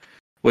time,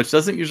 which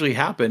doesn't usually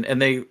happen,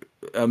 and they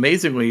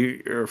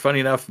amazingly, or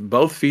funny enough,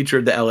 both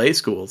featured the LA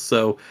schools.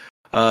 So,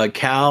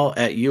 Cal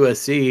at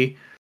USC.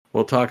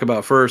 We'll talk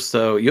about first.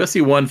 So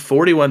USC won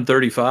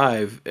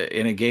 41-35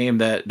 in a game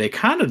that they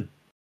kind of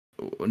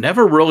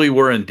never really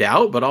were in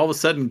doubt, but all of a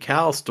sudden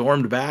Cal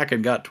stormed back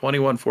and got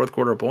 21 fourth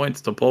quarter points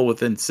to pull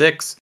within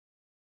 6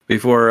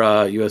 before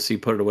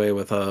USC put it away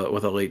with a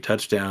late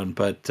touchdown.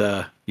 But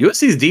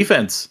USC's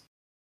defense,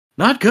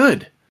 not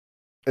good.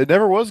 It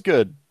never was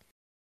good.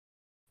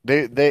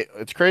 They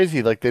it's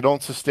crazy. Like, they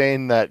don't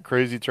sustain that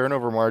crazy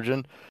turnover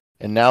margin,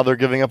 and now they're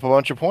giving up a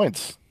bunch of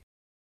points.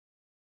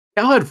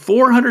 Cal had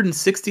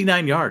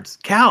 469 yards.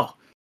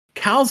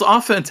 Cal's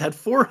offense had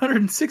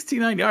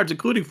 469 yards,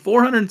 including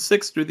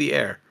 406 through the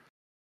air.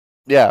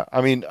 Yeah,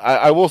 I mean,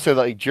 I will say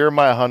that, like,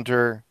 Jeremiah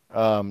Hunter,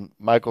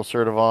 Michael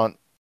Sertivant,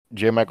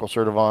 Michael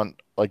Sertivant,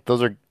 like,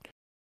 those are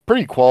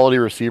pretty quality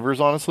receivers,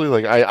 honestly.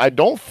 Like, I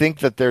don't think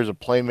that there's a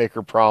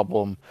playmaker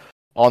problem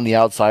on the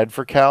outside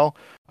for Cal.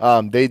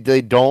 They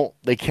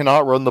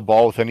cannot run the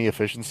ball with any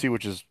efficiency,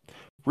 which is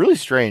really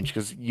strange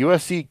because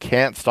USC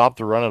can't stop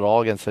the run at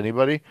all against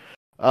anybody.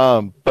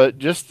 But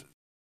just,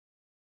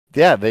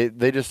 yeah,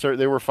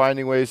 they were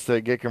finding ways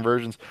to get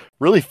conversions.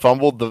 Really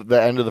fumbled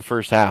the end of the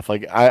first half.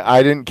 Like,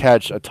 I didn't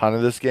catch a ton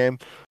of this game,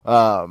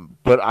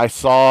 but I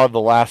saw the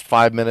last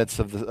 5 minutes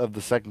of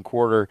the second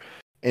quarter,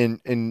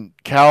 and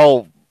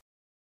Cal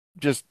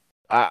just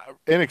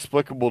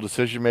inexplicable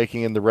decision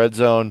making in the red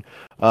zone.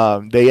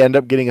 They end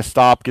up getting a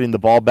stop, getting the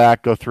ball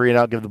back, go 3 and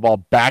out, give the ball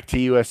back to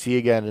USC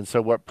again, and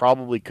so what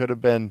probably could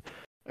have been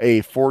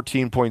a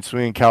 14-point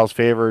swing in Cal's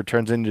favor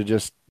turns into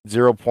just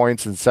 0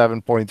 points and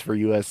 7 points for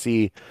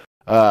USC,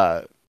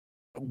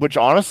 which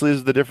honestly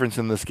is the difference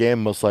in this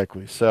game, most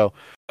likely. So,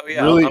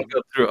 really,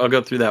 I'll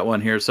go through that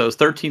one here. So it's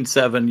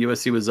 13-7.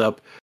 USC was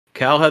up.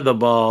 Cal had the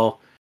ball.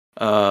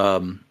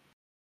 At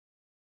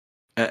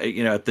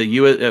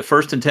the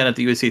first and 10 at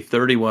the USC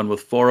 31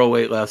 with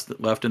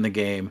 4:08 left in the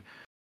game.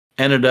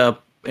 Ended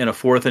up in a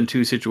 4th and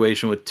 2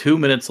 situation with 2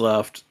 minutes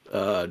left,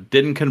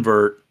 didn't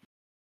convert.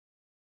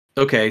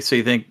 Okay, so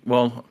you think,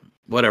 well,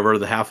 whatever,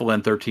 the half will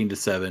end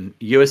 13-7.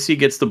 USC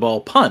gets the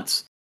ball,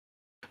 punts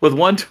with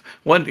one,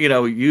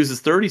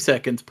 uses 30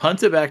 seconds,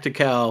 punts it back to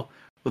Cal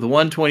with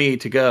 1:28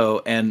 to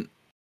go, and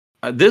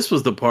this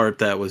was the part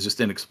that was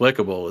just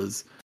inexplicable.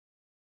 Is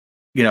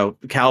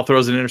Cal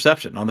throws an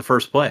interception on the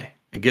first play.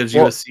 It gives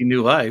USC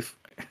new life,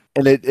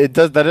 and it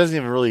does. That doesn't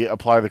even really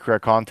apply the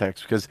correct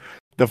context, because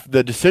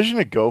the decision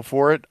to go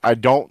for it, I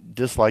don't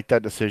dislike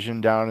that decision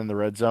down in the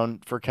red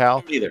zone for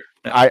Cal either.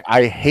 No.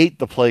 I hate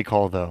the play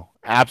call, though.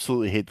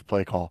 Absolutely hate the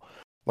play call.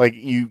 Like,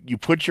 you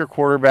put your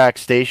quarterback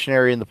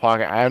stationary in the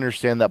pocket. I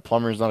understand that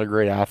Plummer's not a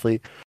great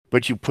athlete,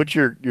 but you put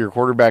your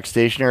quarterback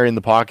stationary in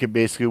the pocket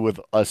basically with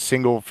a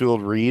single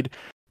field read.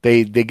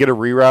 They get a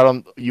reroute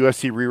on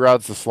USC,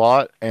 reroutes the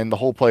slot, and the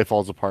whole play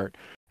falls apart.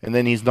 And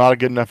then he's not a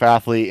good enough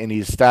athlete, and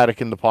he's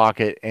static in the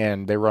pocket,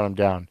 and they run him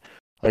down.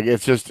 Like,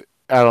 it's just,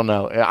 I don't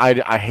know.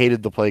 I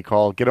hated the play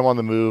call. Get him on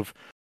the move.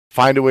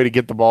 Find a way to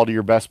get the ball to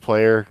your best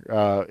player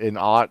in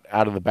out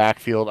of the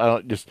backfield. I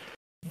don't just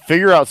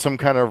figure out some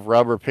kind of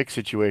rub or pick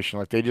situation.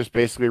 Like, they just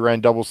basically ran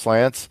double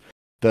slants.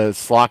 The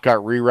slot got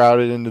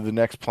rerouted into the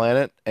next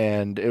planet,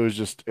 and it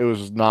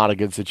was not a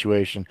good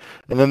situation.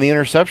 And then the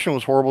interception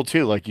was horrible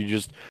too. Like, you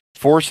just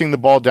forcing the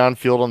ball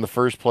downfield on the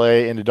first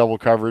play into double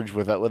coverage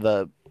with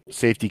a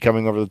safety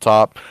coming over the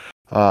top.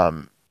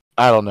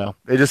 I don't know.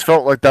 It just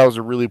felt like that was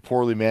a really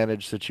poorly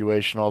managed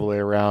situation all the way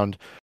around.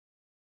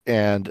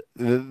 And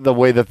the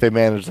way that they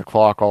managed the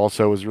clock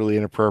also was really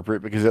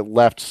inappropriate because it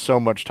left so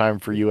much time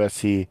for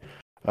USC.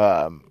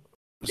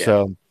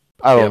 So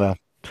I don't know.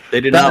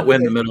 They did not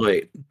win the middle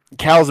 8.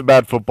 Cal's a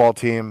bad football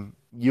team.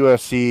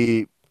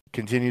 USC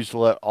continues to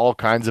let all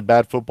kinds of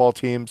bad football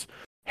teams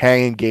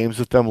hang in games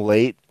with them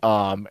late,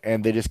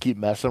 and they just keep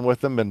messing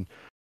with them. And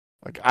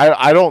like,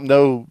 I don't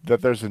know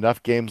that there's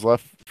enough games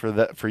left for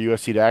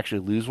USC to actually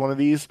lose one of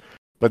these,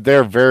 but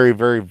they're very,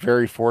 very,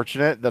 very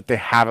fortunate that they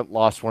haven't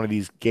lost one of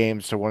these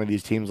games to one of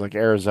these teams like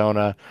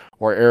Arizona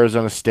or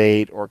Arizona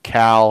State or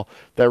Cal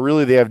that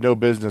really they have no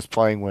business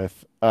playing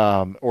with,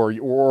 or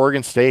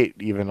Oregon State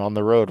even on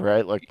the road,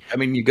 right? Like, I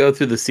mean, you go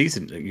through the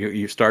season.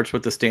 You starts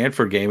with the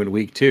Stanford game in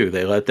week 2.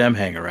 They let them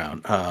hang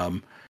around.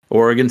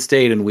 Oregon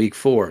State in week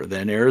 4,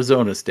 then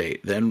Arizona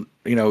State, then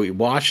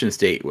Washington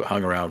State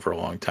hung around for a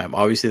long time.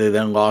 Obviously, they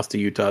then lost to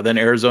Utah, then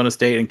Arizona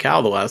State and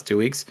Cal the last 2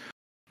 weeks.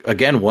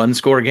 Again,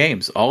 1-score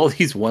games. All of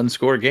these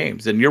 1-score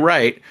games. And you're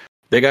right,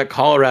 they got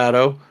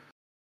Colorado.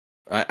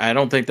 I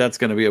don't think that's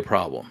going to be a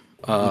problem.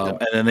 And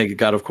then they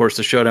got, of course,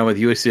 the showdown with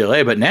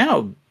UCLA. But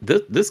now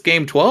this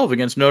game 12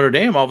 against Notre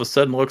Dame all of a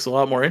sudden looks a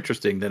lot more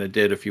interesting than it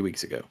did a few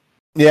weeks ago.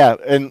 Yeah,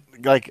 and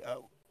like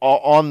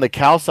on the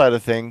Cal side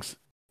of things,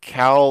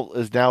 Cal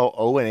is now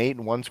 0-8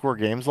 in 1-score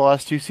games the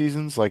last 2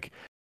 seasons. Like,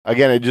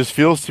 again, it just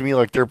feels to me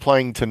like they're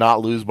playing to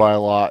not lose by a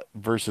lot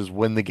versus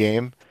win the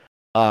game,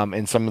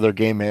 in some of their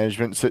game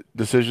management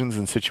decisions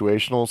and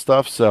situational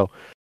stuff. So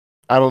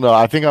I don't know.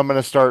 I think I'm going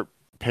to start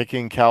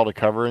picking Cal to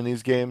cover in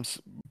these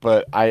games,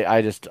 but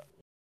I just.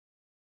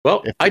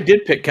 Well, I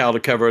did pick Cal to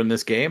cover in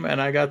this game,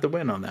 and I got the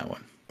win on that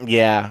one.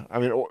 Yeah, I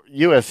mean,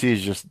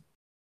 USC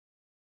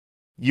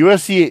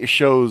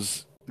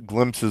shows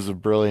glimpses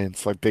of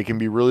brilliance. Like, they can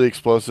be really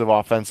explosive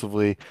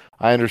offensively.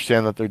 I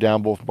understand that they're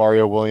down both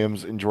Mario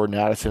Williams and Jordan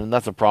Addison, and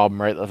that's a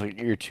problem, right? That's like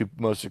your 2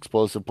 most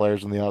explosive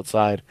players on the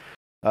outside.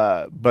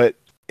 But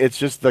it's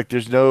just like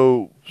there's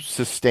no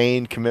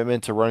sustained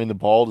commitment to running the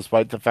ball,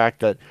 despite the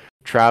fact that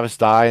Travis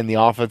Dye and the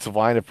offensive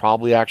line have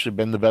probably actually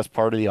been the best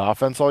part of the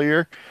offense all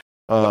year.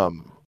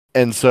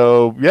 And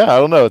so, yeah, I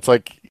don't know. It's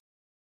like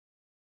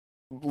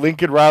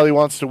Lincoln Riley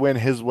wants to win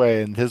his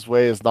way, and his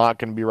way is not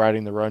going to be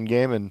riding the run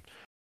game. And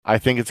I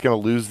think it's going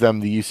to lose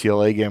them the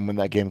UCLA game when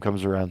that game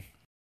comes around.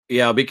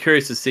 Yeah, I'll be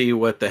curious to see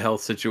what the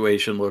health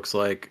situation looks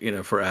like,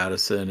 for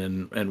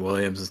Addison and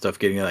Williams and stuff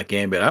getting in that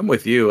game. But I'm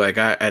with you. Like,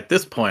 at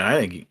this point, I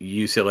think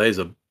UCLA is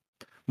a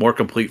more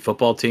complete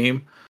football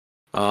team.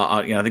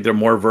 I think they're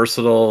more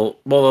versatile.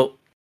 Well,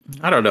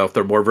 I don't know if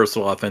they're more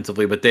versatile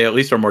offensively, but they at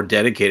least are more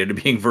dedicated to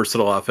being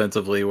versatile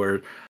offensively,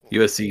 where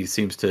USC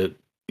seems to,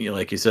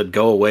 like you said,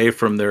 go away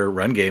from their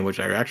run game, which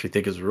I actually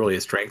think is really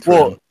a strength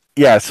for them.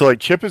 Yeah, so like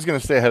Chip is going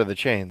to stay ahead of the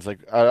chains. Like,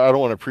 I don't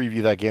want to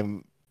preview that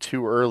game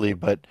too early,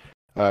 but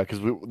because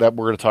we're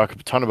going to talk a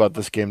ton about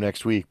this game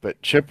next week. But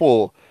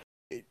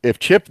if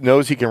Chip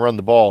knows he can run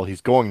the ball,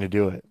 he's going to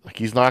do it. Like,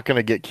 he's not going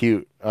to get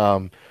cute.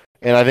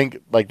 And I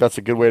think like that's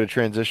a good way to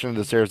transition to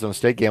this Arizona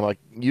State game. Like,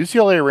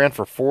 UCLA ran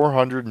for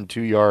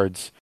 402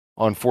 yards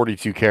on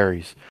 42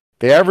 carries.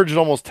 They averaged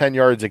almost 10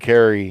 yards a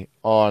carry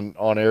on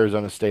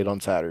Arizona State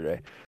on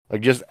Saturday.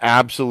 Like, just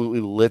absolutely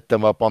lit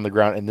them up on the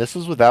ground. And this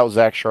is without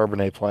Zach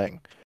Charbonnet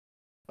playing,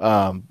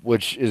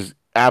 which is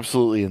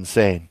absolutely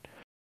insane.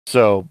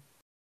 So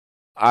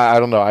I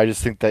don't know. I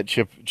just think that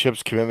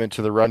Chip's commitment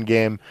to the run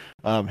game,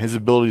 his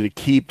ability to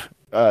keep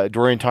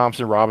Dorian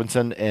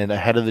Thompson-Robinson in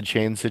ahead of the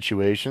chain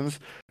situations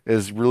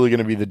is really going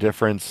to be the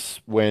difference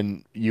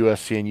when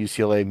USC and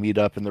UCLA meet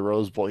up in the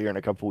Rose Bowl here in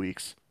a couple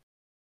weeks.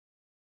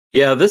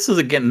 Yeah, this is,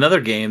 again, another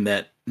game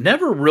that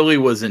never really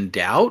was in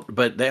doubt,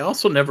 but they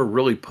also never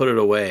really put it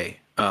away.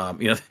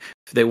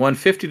 They won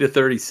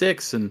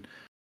 50-36, and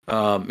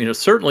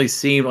certainly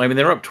seemed. I mean,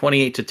 they were up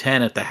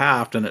 28-10 at the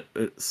half, and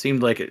it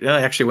seemed like it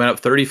actually went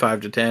up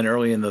 35-10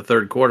 early in the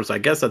third quarter. So I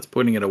guess that's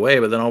putting it away.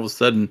 But then all of a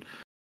sudden,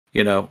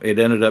 it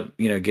ended up,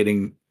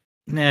 getting.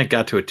 It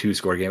got to a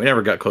 2-score game. It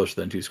never got closer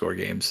than 2-score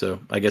games. So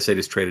I guess they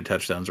just traded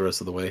touchdowns the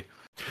rest of the way.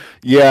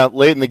 Yeah,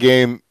 late in the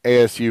game,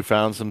 ASU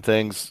found some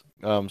things,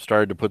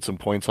 started to put some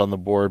points on the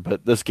board,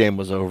 but this game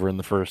was over in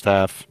the first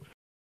half.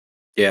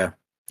 Yeah.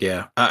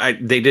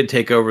 They did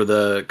take over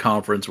the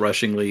conference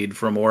rushing lead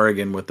from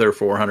Oregon with their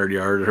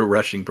 400-yard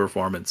rushing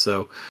performance.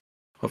 So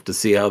we'll have to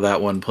see how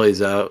that one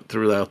plays out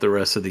throughout the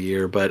rest of the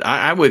year. But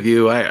I'm with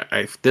you.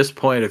 At this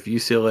point, if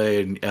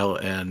UCLA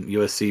and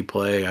USC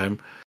play,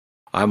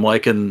 I'm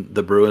liking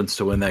the Bruins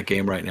to win that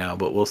game right now.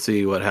 But we'll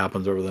see what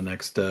happens over the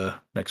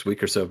next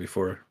week or so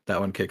before that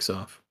one kicks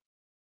off.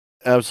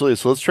 Absolutely.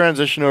 So let's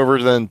transition over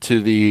then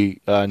to the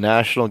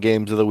national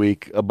games of the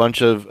week. A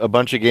bunch of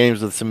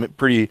games with some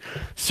pretty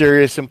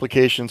serious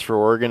implications for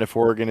Oregon if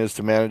Oregon is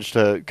to manage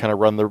to kind of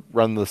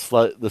run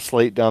the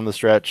slate down the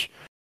stretch.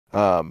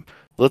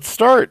 Let's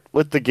start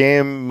with the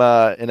game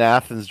in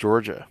Athens,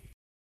 Georgia.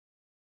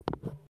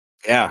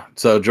 Yeah.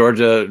 So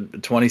Georgia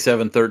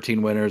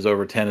 27-13 winners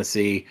over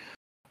Tennessee.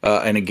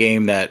 In a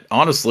game that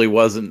honestly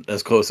wasn't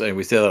as close, and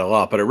we say that a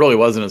lot, but it really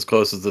wasn't as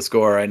close as the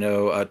score. I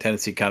know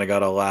Tennessee kind of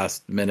got a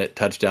last-minute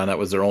touchdown. That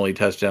was their only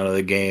touchdown of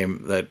the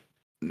game that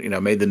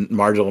made the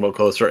margin a little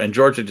closer, and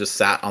Georgia just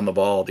sat on the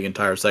ball the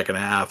entire second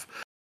half.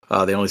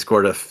 They only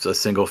scored a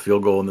single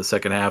field goal in the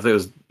second half. It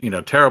was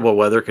terrible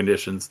weather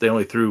conditions. They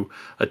only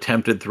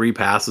attempted 3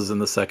 passes in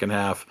the second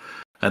half,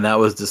 and that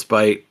was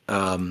despite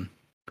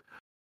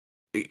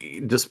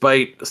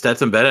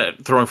Stetson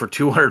Bennett throwing for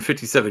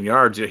 257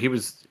 yards. He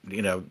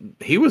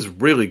was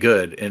really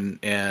good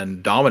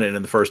and dominant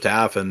in the first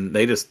half, and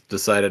they just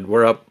decided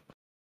we're up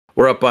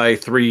by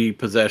 3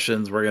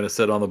 possessions. We're going to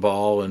sit on the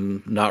ball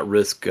and not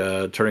risk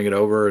turning it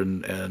over,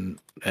 and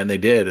they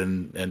did,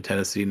 and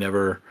Tennessee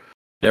never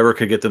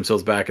could get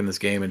themselves back in this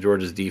game, and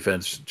Georgia's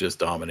defense just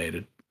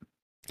dominated.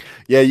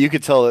 Yeah, you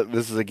could tell that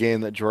this is a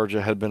game that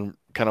Georgia had been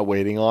kind of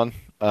waiting on.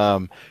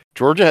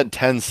 Georgia had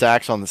 10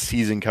 sacks on the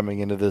season coming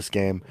into this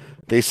game.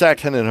 They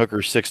sacked Hendon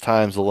Hooker 6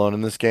 times alone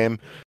in this game,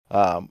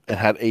 and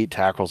had 8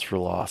 tackles for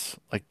loss.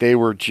 Like, they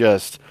were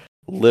just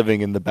living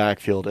in the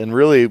backfield. And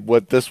really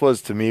what this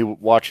was to me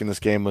watching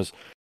this game was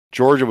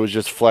Georgia was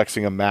just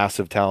flexing a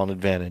massive talent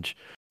advantage.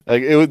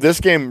 Like, this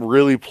game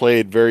really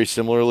played very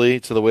similarly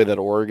to the way that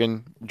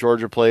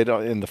Georgia played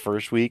in the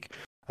first week.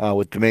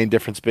 With the main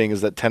difference being is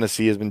that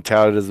Tennessee has been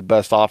touted as the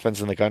best offense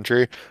in the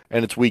country,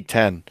 and it's week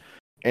 10.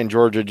 And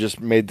Georgia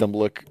just made them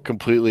look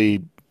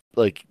completely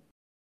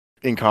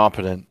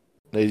incompetent.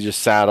 They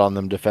just sat on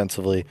them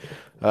defensively.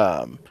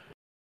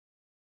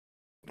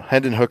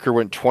 Hendon Hooker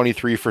went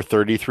 23 for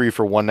 33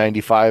 for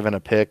 195 and a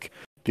pick.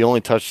 The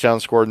only touchdown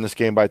scored in this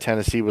game by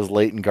Tennessee was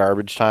late in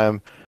garbage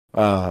time.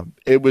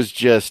 It was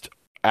just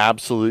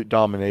absolute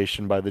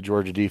domination by the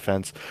Georgia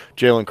defense.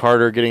 Jalen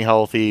Carter getting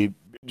healthy,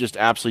 just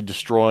absolutely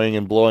destroying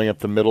and blowing up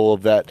the middle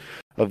of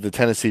the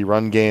Tennessee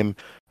run game.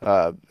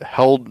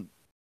 Held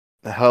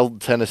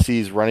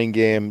Tennessee's running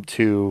game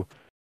to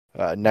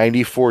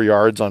 94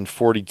 yards on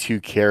 42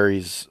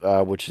 carries,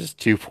 which is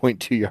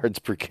 2.2 yards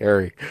per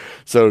carry.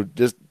 So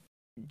just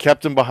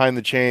kept them behind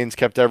the chains,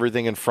 kept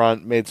everything in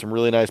front, made some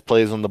really nice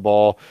plays on the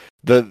ball.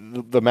 The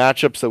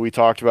matchups that we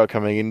talked about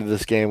coming into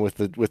this game with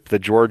the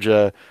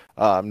Georgia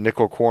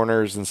nickel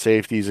corners and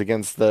safeties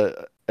against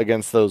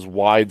those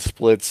wide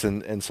splits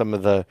and some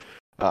of the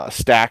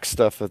stack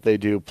stuff that they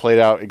do played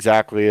out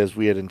exactly as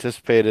we had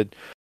anticipated.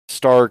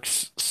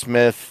 Starks,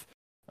 Smith,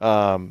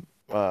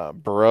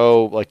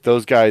 Burrow, like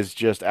those guys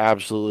just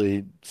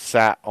absolutely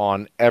sat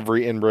on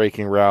every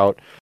in-breaking route,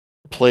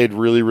 played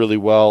really, really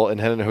well, and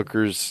Hendon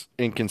Hooker's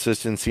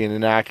inconsistency and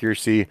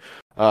inaccuracy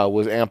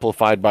was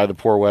amplified by the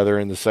poor weather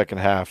in the second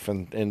half,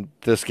 and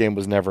this game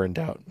was never in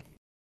doubt.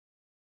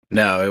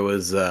 No, it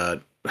was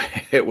a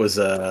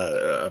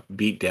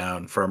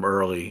beatdown from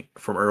early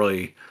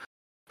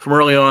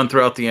on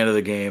throughout the end of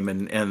the game,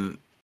 and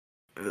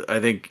I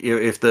think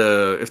if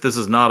this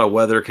is not a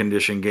weather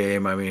condition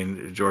game, I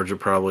mean Georgia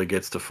probably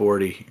gets to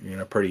 40,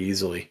 pretty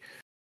easily.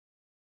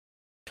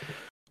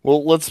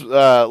 Well,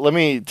 let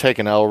me take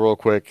an L real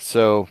quick.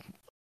 So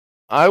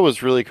I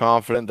was really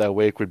confident that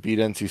Wake would beat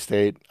NC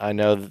State. I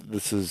know that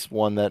this is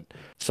one that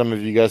some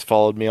of you guys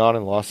followed me on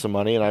and lost some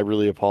money, and I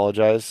really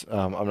apologize.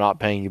 I'm not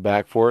paying you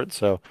back for it.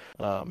 So,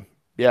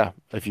 yeah,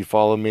 if you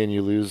follow me and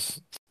you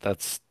lose,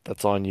 that's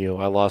on you.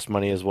 I lost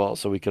money as well,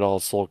 so we could all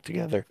sulk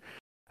together.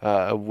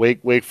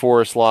 Wake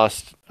Forest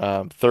lost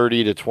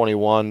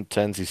 30-21 to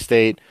NC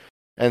State.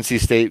 NC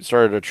State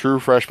started a true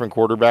freshman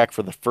quarterback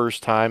for the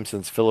first time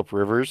since Phillip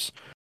Rivers.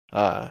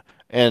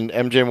 And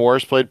MJ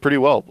Morris played pretty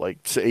well, like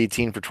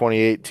 18 for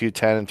 28,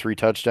 210, and 3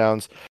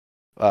 touchdowns.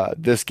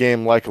 This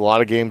game, like a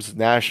lot of games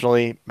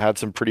nationally, had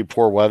some pretty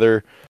poor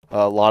weather,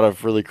 a lot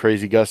of really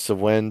crazy gusts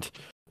of wind.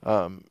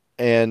 And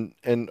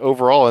And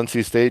overall,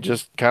 NC State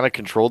just kind of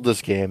controlled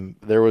this game.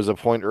 There was a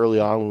point early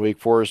on when Wake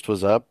Forest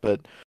was up,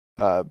 but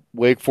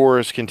Wake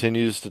Forest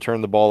continues to turn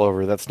the ball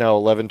over. That's now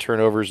 11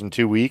 turnovers in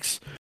 2 weeks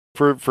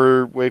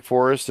for Wake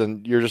Forest,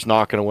 and you're just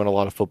not going to win a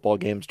lot of football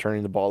games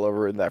turning the ball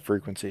over in that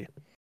frequency.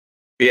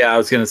 Yeah, I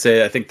was going to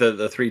say, I think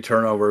the 3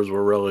 turnovers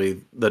were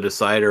really the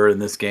decider in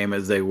this game,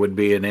 as they would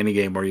be in any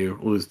game where you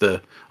lose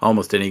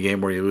almost any game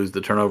where you lose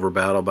the turnover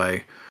battle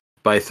by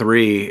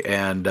 3.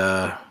 And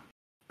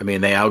I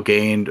mean, they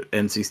outgained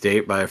NC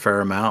State by a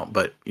fair amount,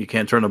 but you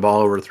can't turn the ball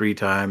over 3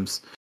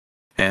 times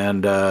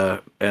and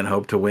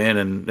hope to win.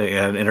 And they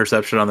had an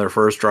interception on their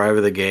first drive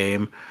of the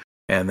game,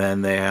 and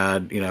then they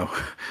had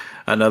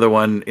another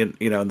one in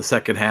the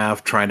second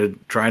half trying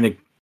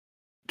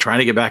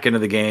to get back into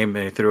the game.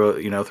 They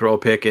throw a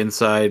pick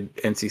inside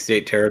NC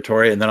State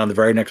territory, and then on the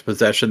very next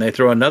possession they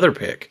throw another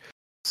pick.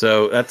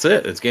 So that's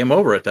it. It's game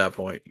over at that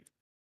point.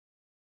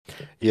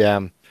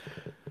 Yeah.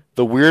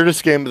 The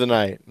weirdest game of the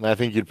night, and I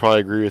think you'd probably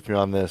agree with me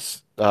on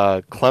this,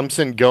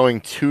 Clemson going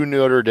to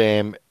Notre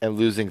Dame and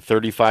losing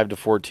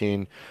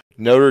 35-14.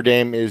 Notre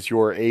Dame is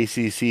your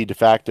ACC de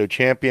facto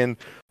champion,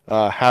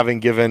 having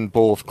given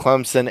both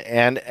Clemson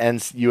and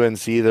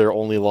UNC their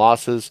only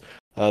losses.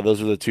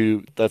 Those are the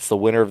two. That's the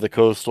winner of the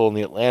Coastal and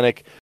the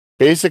Atlantic,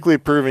 basically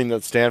proving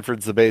that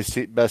Stanford's the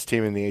best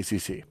team in the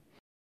ACC.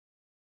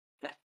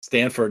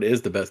 Stanford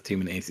is the best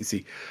team in the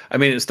ACC. I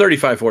mean, it's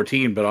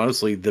 35-14, but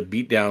honestly, the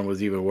beatdown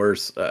was even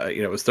worse.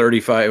 It was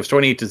 35. It was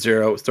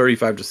 28-0. It was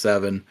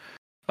 35-7.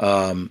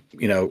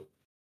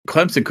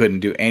 Clemson couldn't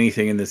do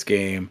anything in this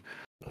game.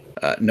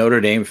 Notre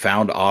Dame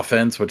found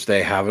offense, which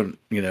they haven't,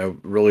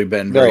 really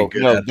been very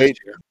good at this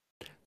year.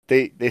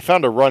 They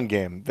found a run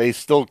game. They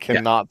still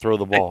cannot throw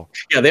the ball.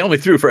 Yeah, they only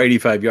threw for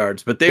 85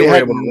 yards, but they were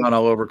able to run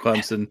all over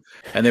Clemson,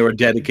 and they were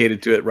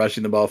dedicated to it,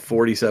 rushing the ball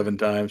 47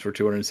 times for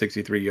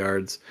 263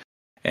 yards.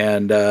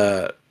 And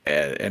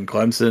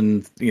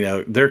Clemson,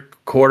 their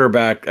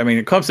quarterback, I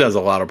mean, Clemson has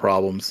a lot of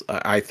problems,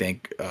 I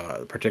think,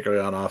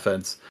 particularly on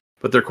offense,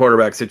 but their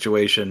quarterback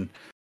situation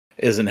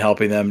isn't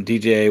helping them.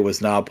 DJ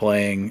was not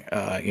playing,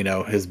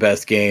 his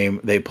best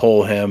game. They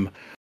pull him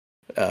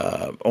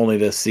only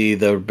to see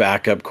the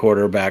backup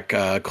quarterback,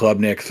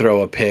 Klubnik,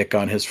 throw a pick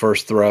on his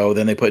first throw.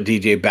 Then they put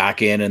DJ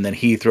back in, and then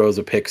he throws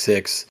a pick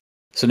 6.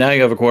 So now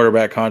you have a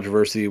quarterback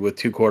controversy with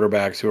 2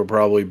 quarterbacks who are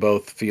probably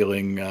both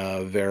feeling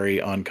very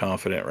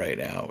unconfident right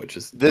now, which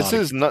is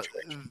not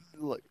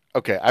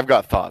okay. I've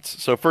got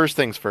thoughts. So first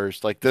things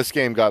first, this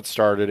game got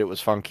started. It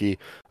was funky.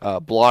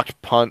 Blocked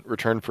punt,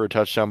 returned for a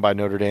touchdown by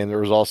Notre Dame. There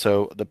was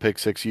also the pick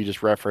 6 you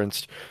just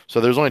referenced.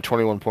 So there's only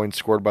 21 points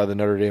scored by the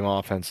Notre Dame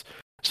offense.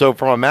 So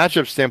from a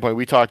matchup standpoint,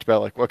 we talked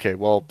about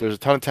there's a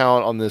ton of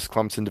talent on this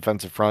Clemson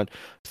defensive front.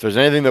 If there's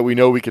anything that we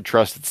know we could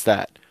trust, it's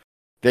that.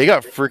 They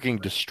got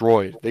freaking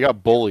destroyed. They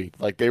got bullied.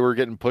 They were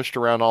getting pushed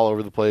around all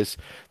over the place.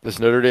 This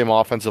Notre Dame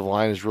offensive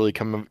line is really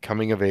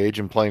coming of age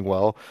and playing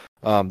well.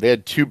 They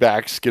had 2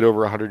 backs get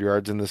over 100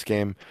 yards in this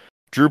game.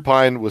 Drew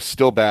Pine was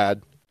still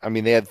bad. I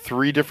mean, they had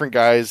 3 different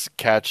guys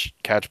catch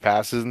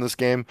passes in this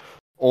game.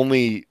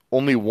 Only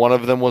one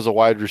of them was a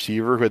wide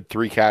receiver who had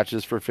 3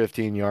 catches for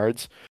 15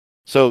 yards.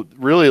 So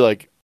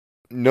really,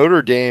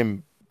 Notre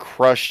Dame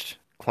crushed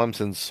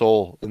Clemson's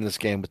soul in this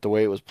game with the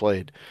way it was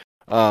played.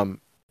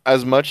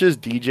 As much as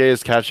DJ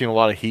is catching a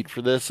lot of heat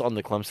for this on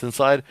the Clemson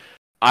side,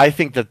 I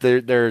think that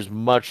there's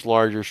much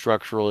larger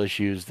structural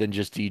issues than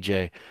just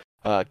DJ.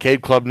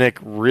 Cade Klubnik,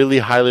 really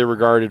highly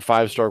regarded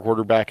 5-star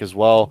quarterback as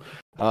well,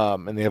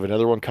 and they have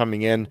another one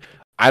coming in.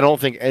 I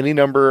don't think any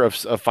number of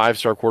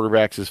 5-star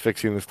quarterbacks is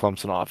fixing this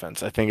Clemson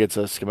offense. I think it's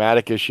a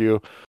schematic issue.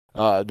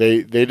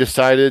 They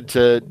decided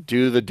to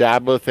do the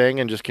Dabo thing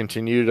and just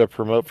continue to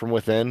promote from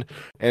within,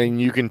 and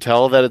you can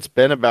tell that it's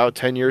been about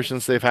 10 years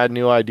since they've had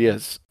new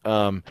ideas.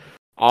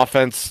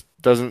 Offense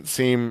doesn't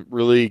seem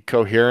really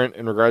coherent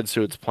in regards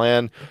to its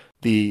plan.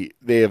 They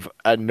have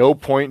at no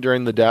point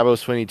during the Dabo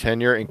Swinney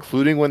tenure,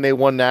 including when they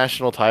won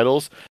national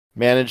titles,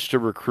 managed to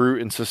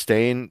recruit and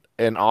sustain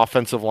an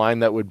offensive line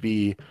that would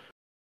be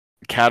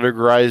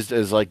categorized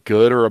as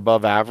good or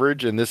above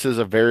average. And this is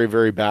a very,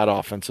 very bad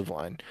offensive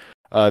line.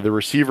 The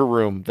receiver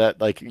room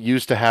that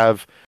used to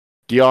have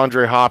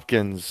DeAndre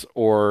Hopkins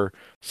or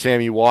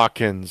Sammy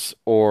Watkins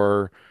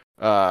or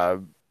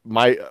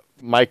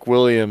Mike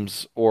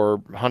Williams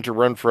or Hunter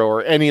Renfrow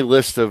or any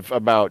list of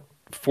about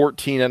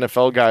 14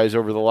 NFL guys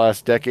over the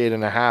last decade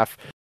and a half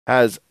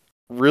has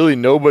really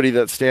nobody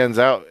that stands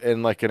out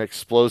in an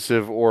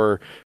explosive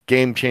or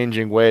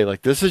game-changing way.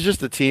 This is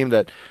just a team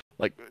that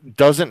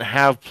doesn't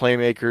have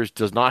playmakers,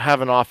 does not have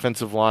an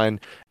offensive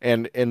line,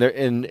 and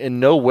in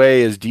no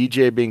way is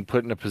DJ being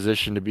put in a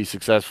position to be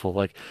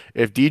successful.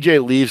 If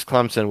DJ leaves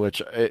Clemson,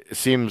 which it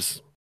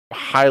seems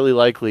highly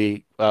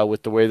likely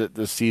with the way that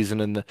this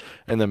season and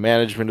the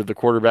management of the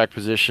quarterback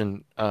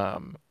position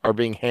are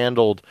being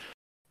handled,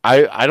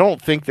 I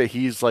don't think that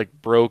he's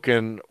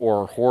broken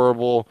or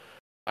horrible.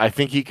 I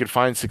think he could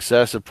find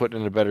success of putting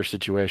in a better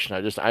situation.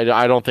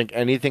 I don't think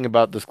anything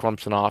about this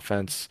Clemson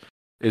offense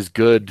is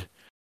good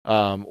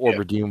or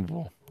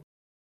redeemable.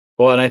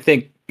 Well, and I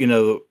think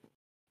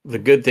the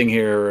good thing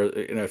here,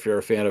 if you're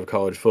a fan of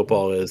college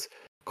football, is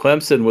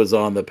Clemson was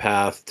on the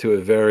path to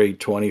a very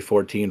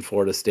 2014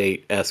 Florida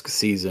State-esque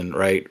season,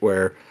 right?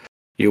 Where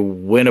you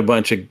win a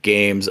bunch of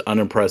games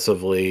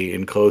unimpressively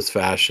in close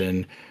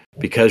fashion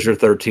because you're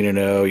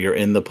 13-0, you're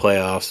in the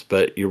playoffs,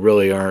 but you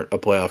really aren't a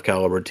playoff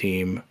caliber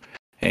team,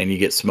 and you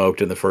get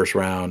smoked in the first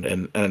round.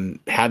 And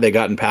had they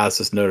gotten past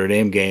this Notre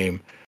Dame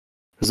game,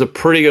 there's a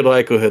pretty good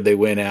likelihood they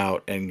win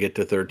out and get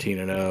to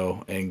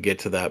 13-0 and get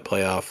to that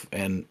playoff.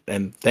 And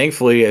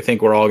thankfully, I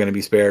think we're all going to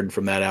be spared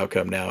from that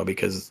outcome now,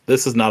 because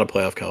this is not a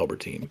playoff caliber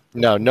team.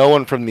 No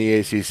one from the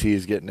ACC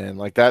is getting in.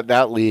 Like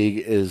that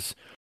league is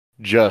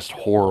just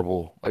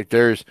horrible. Like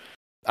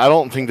I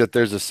don't think that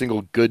there's a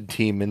single good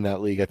team in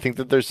that league. I think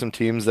that there's some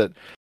teams that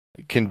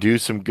can do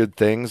some good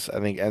things. I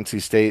think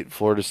NC State,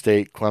 Florida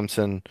State,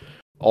 Clemson,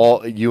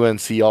 all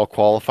UNC all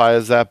qualify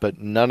as that, but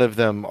none of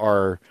them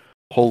are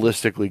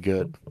holistically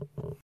good.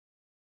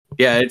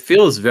 Yeah, it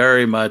feels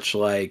very much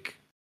like,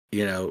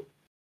 the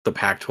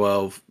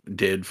Pac-12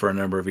 did for a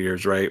number of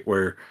years, right?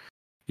 Where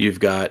you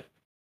got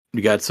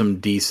some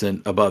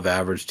decent above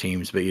average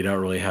teams, but you don't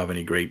really have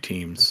any great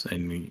teams,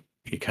 and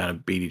you kind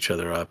of beat each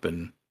other up,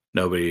 and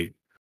nobody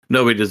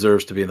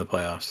deserves to be in the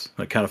playoffs.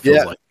 It kind of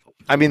feels like.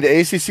 I mean, the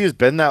ACC has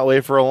been that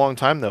way for a long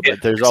time, though. Yeah,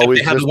 but there's always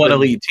they have the one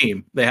elite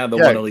team. They have the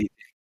one elite.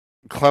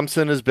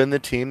 Clemson has been the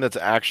team that's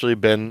actually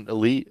been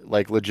elite,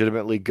 like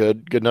legitimately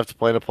good enough to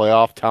play in a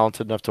playoff,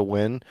 talented enough to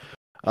win,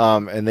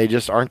 and they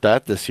just aren't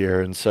that this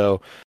year. And so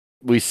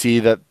we see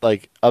that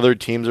like other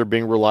teams are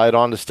being relied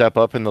on to step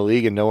up in the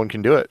league, and no one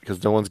can do it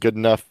because no one's good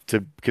enough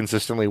to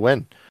consistently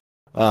win.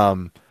 So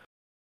I'm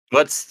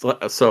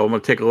gonna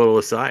take a little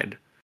aside.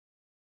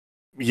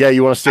 Yeah,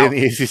 you want to stay in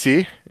the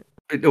ACC?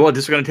 Well,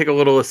 just going to take a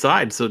little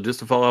aside. So just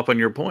to follow up on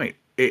your point,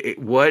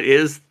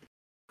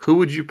 who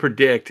would you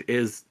predict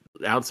is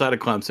outside of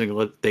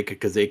Clemson? They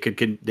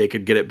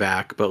could get it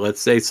back, but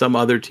let's say some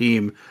other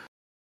team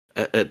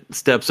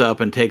steps up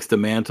and takes the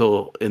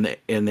mantle in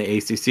the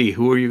ACC.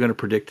 Who are you going to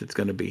predict it's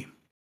going to be?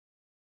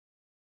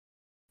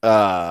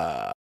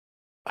 I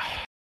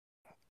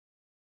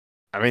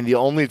mean, the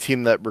only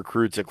team that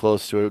recruits at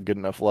close to a good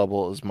enough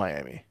level is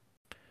Miami.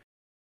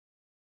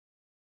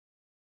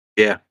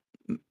 Yeah.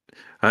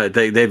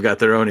 They've got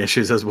their own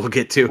issues, as we'll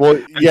get to.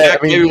 Well, yeah,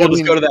 maybe we'll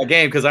just go to that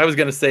game, because I was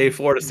going to say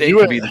Florida State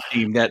could be the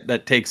team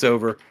that takes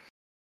over.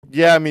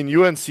 Yeah, I mean,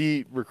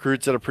 UNC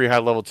recruits at a pretty high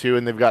level too,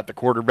 and they've got the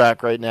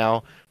quarterback right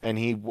now, and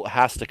he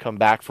has to come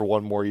back for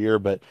one more year.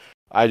 But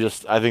I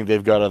think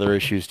they've got other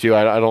issues too.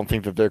 I don't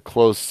think that they're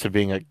close to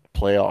being a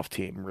playoff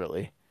team,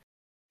 really.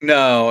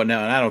 No, and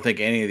I don't think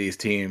any of these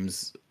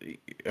teams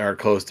are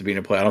close to being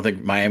a playoff. I don't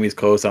think Miami's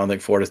close. I don't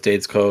think Florida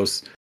State's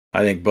close.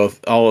 I think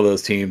all of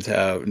those teams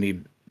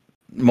need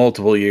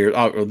multiple years.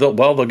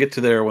 They'll get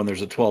to there when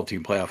there's a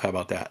 12-team playoff. How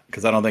about that?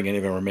 Because I don't think any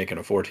of them are making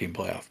a 14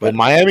 playoff. But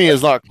Miami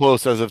is not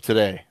close as of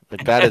today.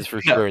 Like that is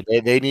for sure.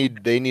 They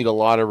need a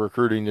lot of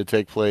recruiting to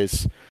take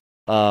place,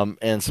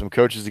 and some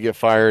coaches to get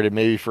fired, and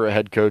maybe for a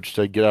head coach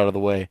to get out of the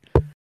way.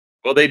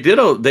 Well, they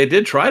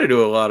did try to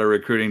do a lot of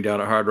recruiting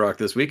down at Hard Rock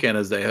this weekend,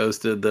 as they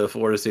hosted the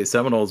Florida State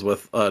Seminoles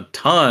with a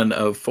ton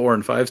of 4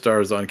 and 5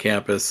 stars on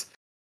campus.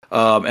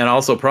 And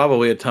also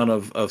probably a ton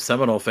of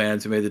Seminole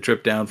fans who made the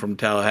trip down from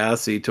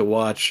Tallahassee to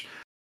watch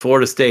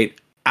Florida State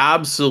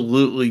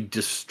absolutely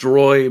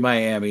destroy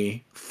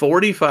Miami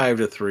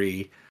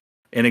 45-3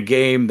 in a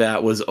game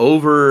that was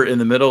over in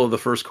the middle of the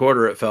first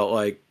quarter. It felt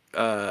like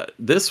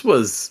this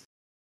was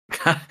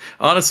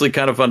honestly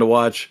kind of fun to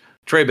watch.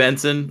 Trey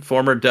Benson,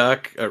 former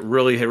Duck,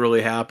 really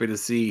happy to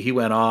see he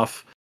went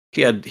off.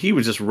 He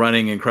was just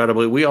running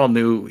incredibly. We all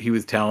knew he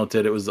was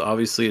talented. It was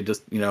obviously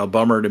a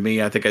bummer to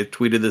me. I think I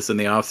tweeted this in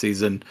the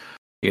offseason.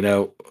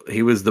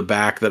 He was the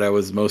back that I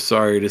was most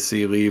sorry to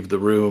see leave the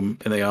room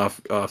in the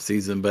off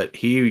season. But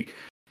he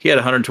had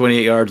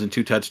 128 yards and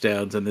 2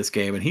 touchdowns in this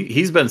game, and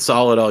he's been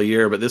solid all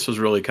year. But this was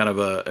really kind of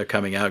a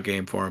coming out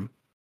game for him.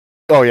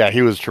 Oh yeah,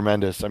 he was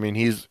tremendous. I mean,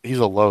 he's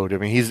a load. I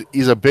mean,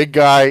 he's a big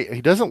guy.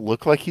 He doesn't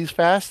look like he's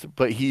fast,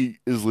 but he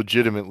is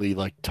legitimately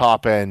like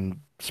top end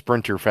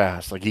sprinter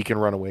fast. Like he can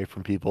run away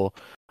from people,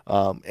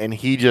 and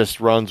he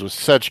just runs with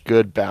such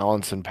good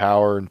balance and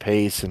power and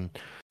pace. And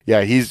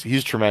yeah,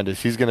 he's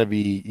tremendous.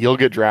 He'll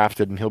get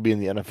drafted and he'll be in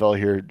the NFL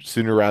here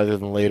sooner rather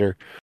than later.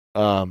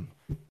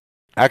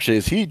 Actually,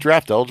 is he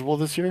draft eligible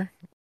this year?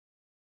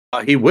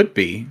 He would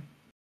be.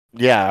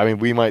 Yeah, I mean,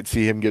 we might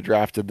see him get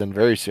drafted then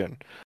very soon.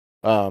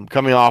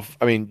 Coming off,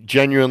 I mean,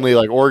 genuinely,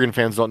 like Oregon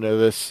fans don't know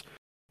this.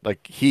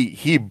 Like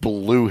he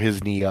blew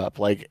his knee up.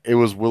 Like it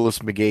was Willis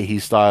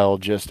McGahee style,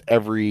 just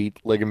every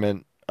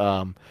ligament.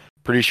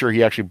 Pretty sure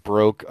he actually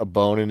broke a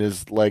bone in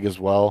his leg as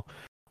well.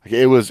 Like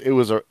it was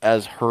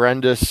as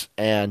horrendous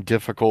and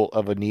difficult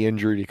of a knee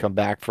injury to come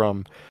back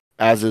from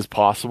as is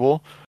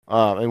possible.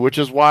 And which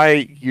is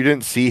why you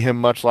didn't see him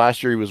much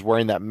last year. He was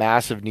wearing that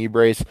massive knee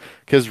brace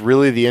because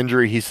really the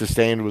injury he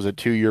sustained was a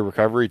 2-year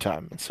recovery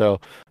time.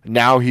 So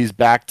now he's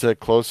back to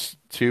close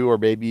to or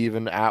maybe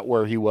even at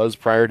where he was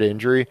prior to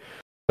injury.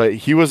 But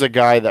he was a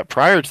guy that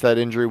prior to that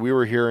injury we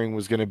were hearing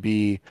was going to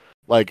be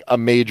like a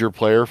major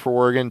player for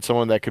Oregon,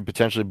 someone that could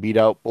potentially beat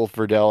out both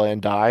Verdell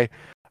and Dye.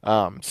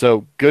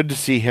 So good to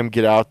see him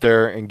get out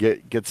there and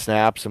get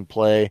snaps and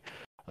play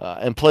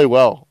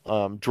well.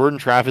 Jordan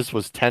Travis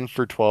was 10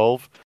 for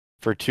 12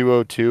 for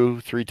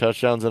 202, 3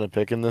 touchdowns and a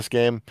pick in this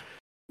game.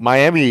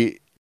 Miami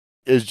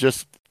is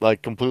just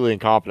like completely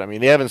incompetent. I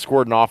mean, they haven't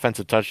scored an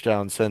offensive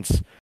touchdown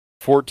since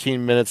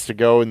 14 minutes to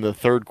go in the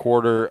third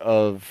quarter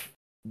of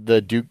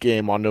the Duke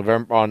game on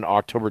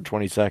October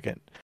 22nd.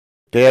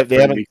 They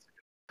haven't.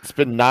 It's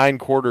been 9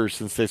 quarters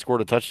since they scored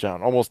a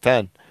touchdown, almost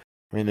 10.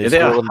 I mean, they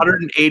had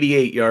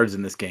 188 yards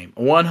in this game,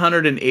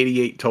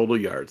 188 total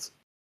yards.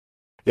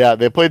 Yeah,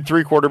 they played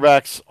 3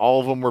 quarterbacks. All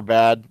of them were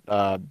bad.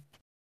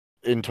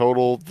 In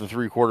total, the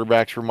 3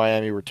 quarterbacks for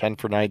Miami were 10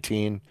 for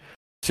 19,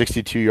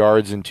 62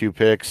 yards and 2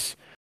 picks.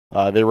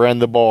 They ran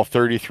the ball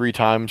 33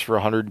 times for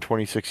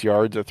 126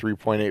 yards at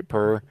 3.8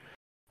 per.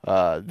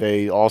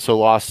 They also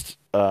lost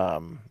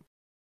a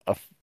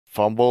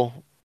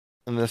fumble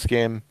in this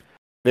game.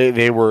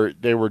 They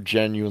were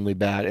genuinely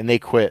bad, and they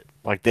quit.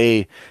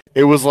 It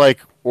was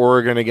like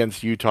Oregon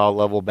against Utah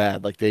level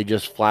bad. Like they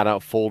just flat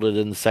out folded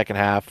in the second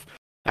half.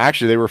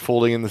 Actually, they were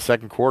folding in the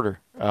second quarter.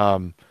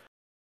 I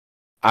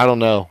don't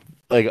know.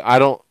 I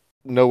don't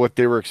know what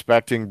they were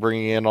expecting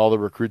bringing in all the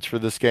recruits for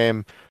this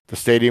game. The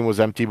stadium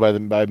was empty by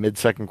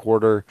mid-second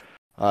quarter.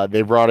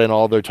 They brought in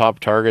all their top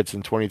targets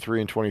in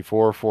 23 and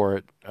 24 for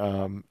it,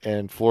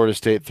 and Florida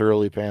State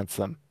thoroughly pants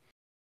them.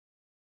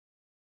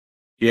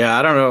 Yeah,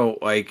 I don't know.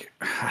 I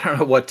don't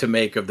know what to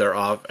make of their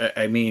off.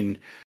 I mean,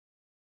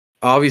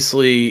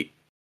 obviously,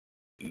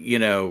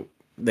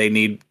 they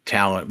need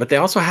talent, but they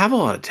also have a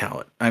lot of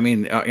talent. I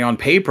mean, on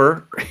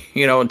paper,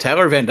 and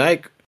Tyler Van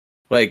Dyke,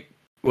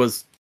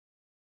 was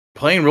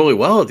playing really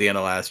well at the end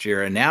of last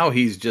year, and now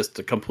he's just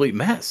a complete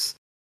mess.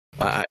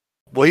 Well,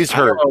 he's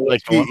hurt.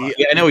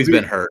 I know he's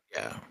been hurt.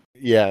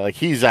 Yeah,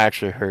 he's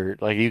actually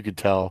hurt. You could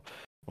tell.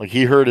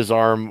 He hurt his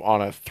arm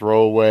on a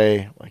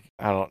throwaway.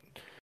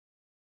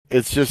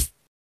 It's just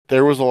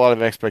there was a lot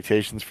of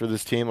expectations for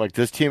this team.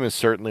 This team is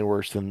certainly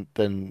worse than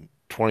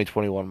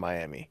 2021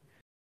 Miami.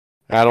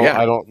 I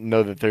don't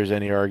know that there's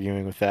any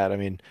arguing with that. I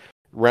mean,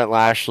 Rhett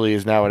Lashley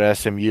is now at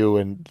SMU,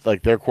 and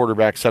their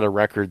quarterback set a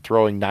record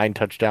throwing 9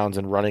 touchdowns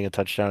and running a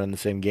touchdown in the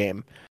same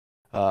game.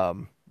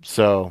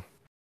 So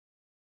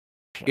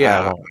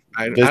yeah,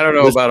 I don't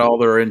know about all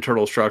their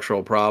internal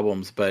structural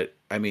problems, but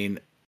I mean,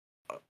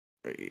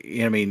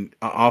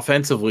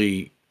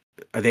 offensively,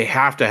 they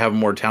have to have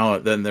more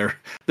talent than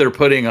they're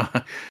putting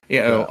on,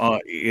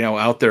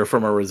 out there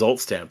from a result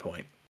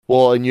standpoint.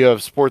 Well, and you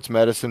have sports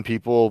medicine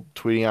people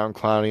tweeting out and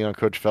clowning on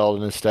Coach Feld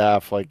and his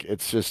staff.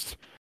 It's just,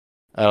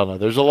 I don't know.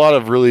 There's a lot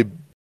of really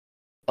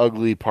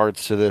ugly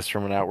parts to this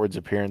from an outwards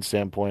appearance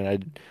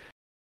standpoint.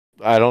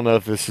 I don't know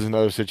if this is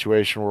another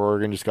situation where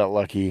Oregon just got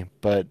lucky,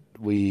 but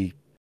we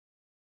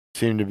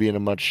seem to be in a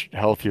much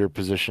healthier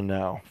position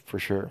now, for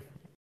sure.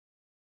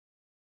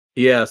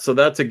 Yeah, so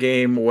that's a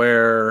game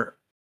where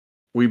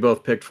we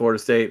both picked Florida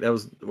State.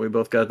 We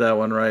both got that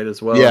one right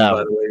as well. Yeah. And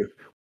by the way,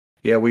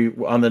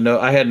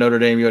 I had Notre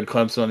Dame, you had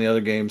Clemson on the other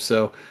game,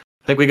 so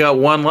I think we got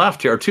one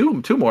left here, or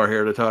two more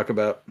here to talk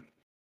about.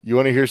 You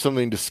want to hear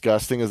something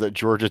disgusting? Is that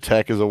Georgia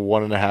Tech is a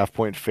 1.5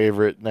 point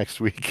favorite next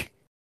week?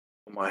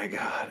 Oh my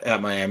God!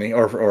 At Miami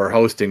or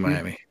hosting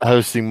Miami?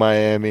 Hosting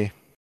Miami.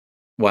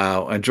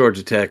 Wow! And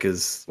Georgia Tech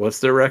what's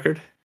their record?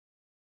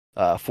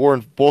 4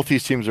 and both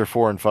these teams are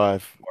 4 and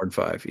 5. 4 and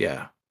 5.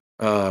 Yeah.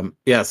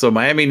 So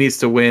Miami needs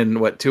to win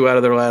 2 out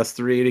of their last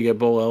 3 to get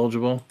bowl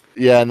eligible.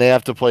 Yeah, and they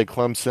have to play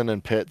Clemson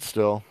and Pitt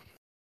still.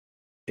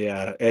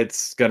 Yeah,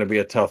 it's going to be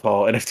a tough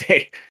haul. And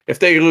if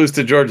they lose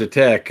to Georgia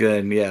Tech,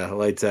 then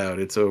lights out.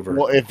 It's over.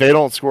 Well, if they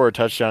don't score a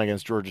touchdown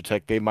against Georgia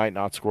Tech, they might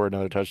not score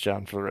another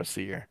touchdown for the rest of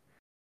the year.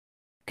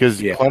 Because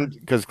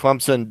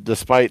Clemson,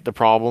 despite the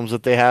problems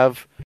that they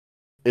have,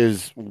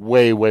 is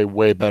way, way,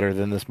 way better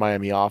than this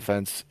Miami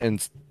offense.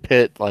 And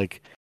Pitt,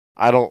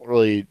 I don't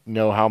really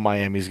know how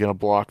Miami's going to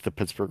block the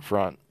Pittsburgh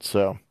front.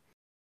 So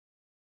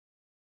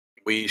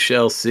we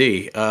shall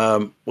see.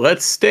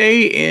 Let's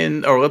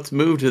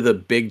move to the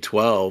Big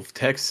 12.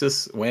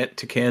 Texas went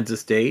to Kansas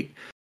State.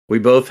 We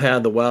both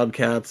had the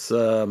Wildcats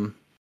on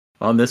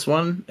this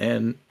one,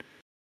 and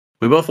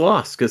we both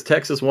lost because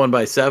Texas won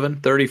by 7,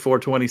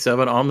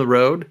 34-27 on the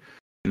road.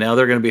 Now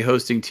they're going to be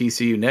hosting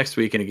TCU next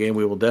week in a game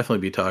we will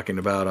definitely be talking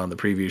about on the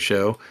preview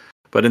show.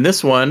 But in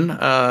this one,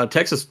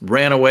 Texas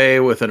ran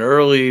away with an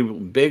early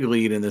big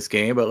lead in this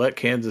game, but let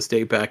Kansas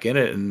State back in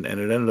it, and it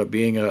ended up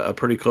being a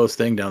pretty close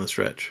thing down the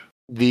stretch.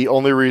 The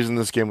only reason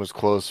this game was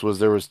close was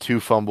there was 2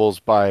 fumbles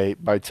by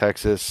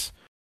Texas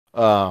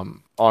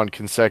on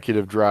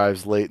consecutive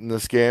drives late in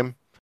this game.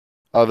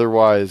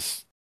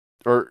 Otherwise,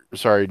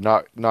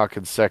 not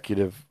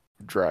consecutive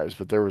drives,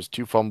 but there was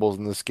 2 fumbles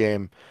in this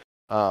game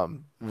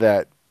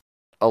that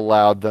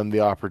allowed them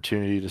the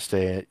opportunity to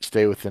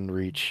stay within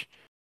reach.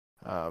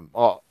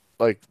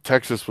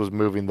 Texas was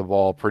moving the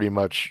ball pretty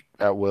much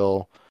at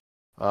will,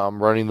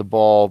 running the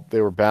ball.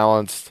 They were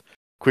balanced.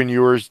 Quinn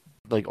Ewers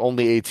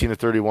only 18 of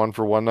 31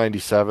 for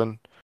 197.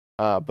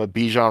 but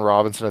Bijan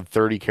Robinson had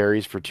 30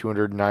 carries for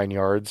 209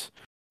 yards,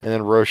 and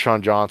then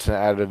Roschon Johnson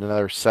added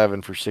another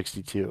 7 for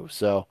 62.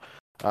 So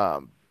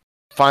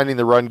finding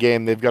the run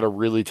game, they've got a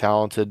really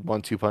talented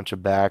 1-2 punch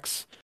of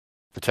backs.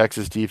 The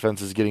Texas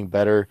defense is getting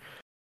better.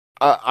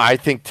 I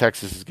think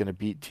Texas is going to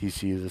beat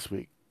TCU this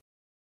week.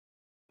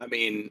 I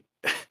mean,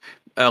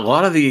 a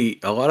lot of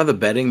the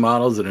betting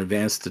models and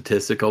advanced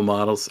statistical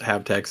models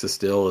have Texas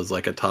still as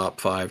like a top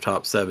 5,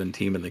 top 7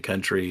 team in the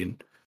country,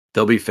 and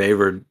they'll be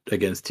favored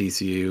against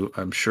TCU,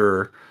 I'm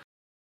sure.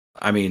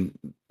 I mean,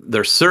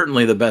 they're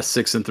certainly the best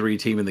 6-3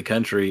 team in the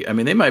country. I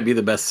mean, they might be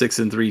the best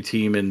 6-3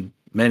 team in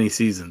many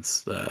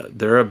seasons.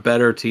 They're a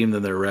better team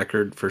than their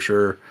record for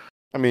sure.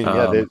 I mean,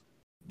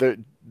 they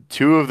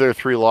 2 of their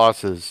 3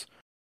 losses,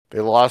 they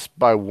lost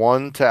by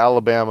 1 to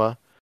Alabama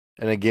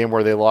in a game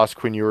where they lost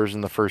Quinn Ewers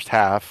in the first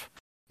half,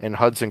 and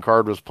Hudson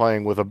Card was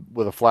playing with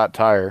a flat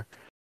tire.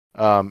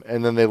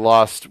 And then they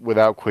lost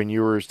without Quinn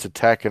Ewers to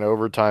Tech in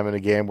overtime in a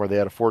game where they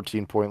had a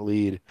 14-point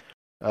lead.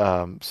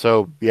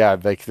 So yeah,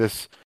 like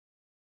this,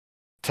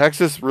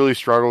 Texas really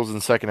struggles in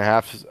second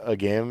half of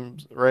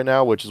games right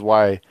now, which is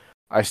why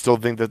I still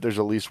think that there's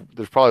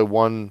probably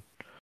one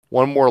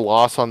more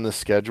loss on this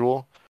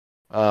schedule.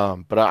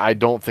 But I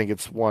don't think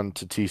it's one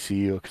to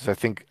TCU, because I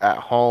think at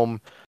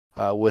home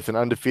with an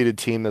undefeated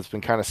team that's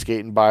been kind of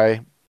skating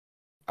by,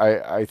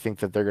 I think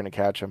that they're going to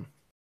catch them.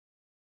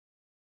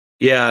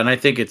 Yeah, and I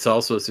think it's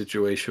also a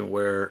situation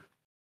where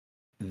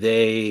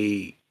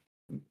they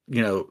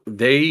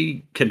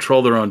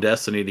control their own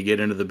destiny to get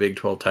into the Big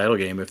 12 title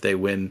game if they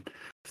win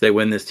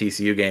this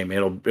TCU game.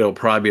 It'll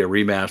probably be a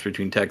rematch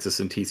between Texas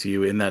and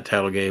TCU in that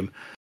title game.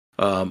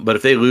 But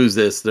if they lose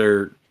this,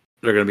 they're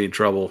going to be in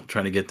trouble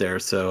trying to get there.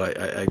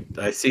 So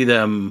I see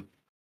them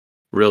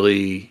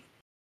really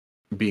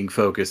being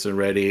focused and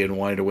ready and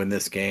wanting to win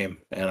this game.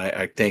 And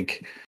I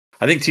think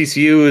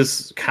TCU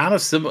is kind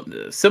of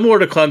similar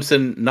to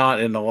Clemson, not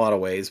in a lot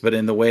of ways, but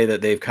in the way that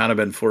they've kind of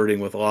been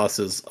flirting with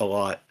losses a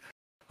lot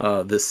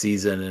this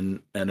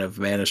season and have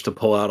managed to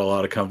pull out a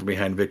lot of come from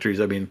behind victories.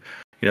 I mean,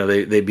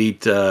 they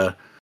beat SMU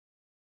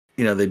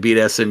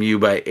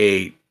by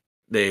 8.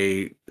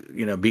 They,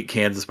 beat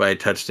Kansas by a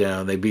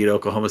touchdown. They beat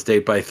Oklahoma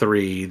State by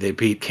 3. They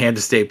beat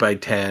Kansas State by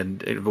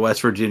 10,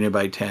 West Virginia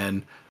by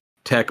 10,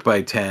 Tech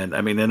by 10. I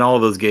mean, in all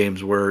of those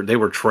games where they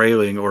were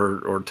trailing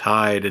or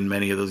tied in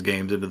many of those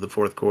games into the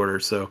fourth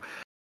quarter. So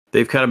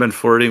they've kind of been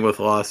flirting with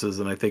losses,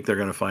 and I think they're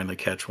going to finally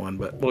catch one.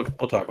 But we'll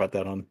talk about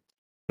that on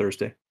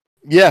Thursday.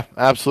 Yeah,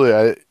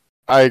 absolutely.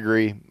 I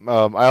agree.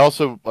 I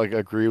also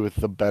agree with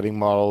the betting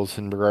models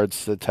in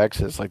regards to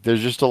Texas. Like,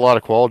 there's just a lot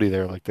of quality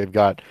there. Like, they've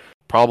got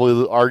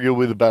probably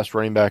arguably the best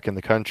running back in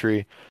the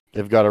country.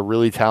 They've got a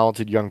really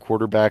talented young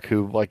quarterback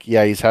who,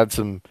 he's had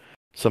some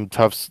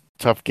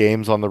tough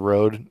games on the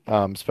road,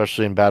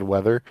 especially in bad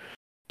weather.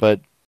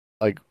 But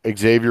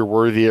Xavier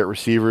Worthy at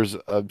receivers,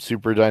 a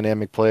super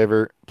dynamic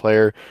player.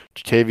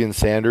 Jatavian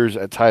Sanders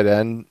at tight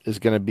end is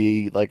going to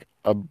be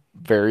a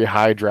very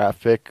high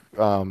draft pick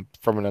from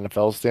an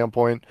NFL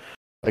standpoint.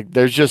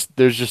 There's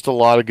just a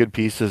lot of good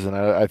pieces, and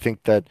I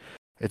think that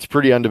it's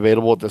pretty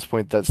undebatable at this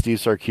point that Steve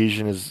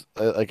Sarkisian is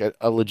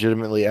a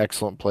legitimately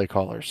excellent play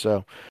caller.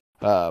 So,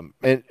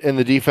 and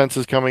the defense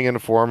is coming into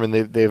form, and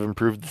they've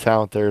improved the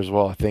talent there as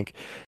well. I think,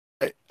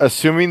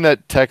 assuming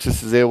that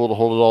Texas is able to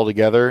hold it all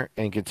together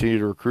and continue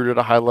to recruit at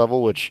a high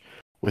level, which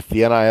with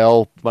the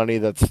NIL money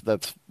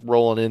that's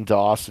rolling into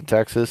Austin,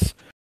 Texas,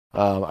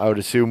 I would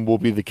assume will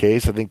be the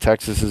case. I think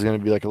Texas is going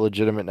to be a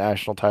legitimate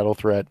national title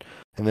threat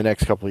in the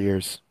next couple of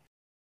years.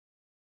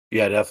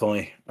 Yeah,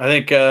 definitely. I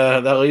think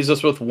that leaves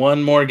us with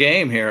one more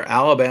game here.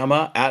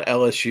 Alabama at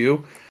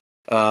LSU.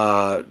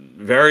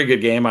 Very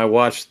good game. I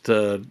watched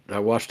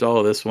all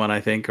of this one,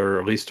 I think, or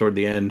at least toward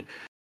the end.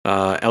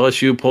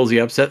 LSU pulls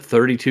the upset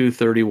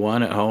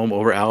 32-31 at home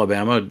over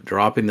Alabama,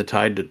 dropping the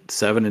Tide to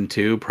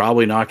 7-2,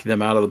 probably knocking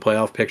them out of the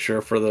playoff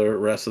picture for the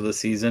rest of the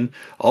season.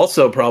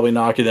 Also probably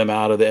knocking them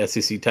out of the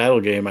SEC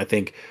title game. I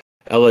think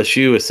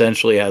LSU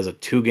essentially has a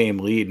 2-game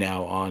lead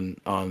now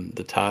on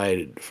the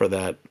Tide for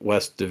that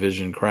West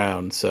Division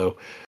crown,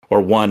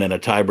 or one and a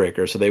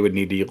tiebreaker. So they would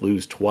need to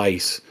lose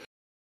twice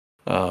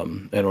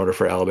in order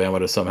for Alabama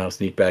to somehow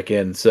sneak back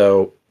in.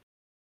 So,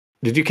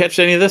 did you catch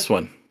any of this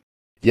one?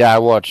 Yeah, I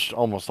watched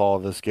almost all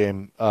of this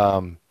game.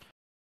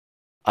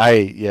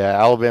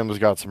 Alabama's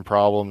got some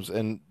problems,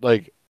 and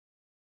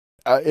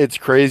it's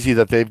crazy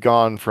that they've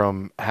gone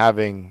from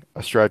having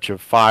a stretch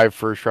of 5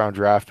 first-round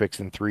draft picks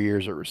in 3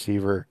 years at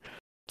receiver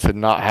to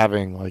not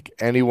having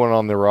anyone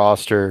on the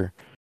roster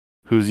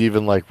who's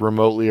even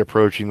remotely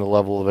approaching the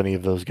level of any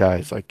of those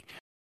guys.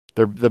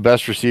 The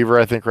best receiver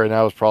I think right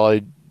now is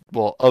probably,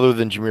 other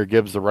than Jahmyr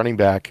Gibbs, the running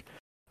back,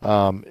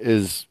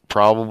 is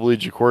probably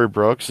Ja'Cory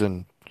Brooks,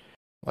 and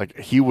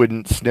he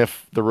wouldn't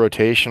sniff the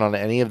rotation on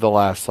any of the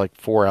last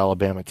 4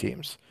 Alabama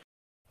teams.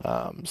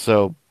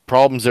 So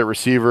problems at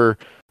receiver.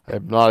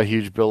 I'm not a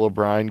huge Bill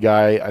O'Brien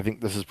guy. I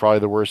think this is probably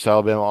the worst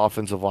Alabama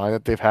offensive line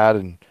that they've had,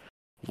 and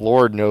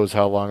Lord knows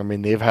how long. I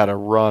mean, they've had a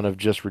run of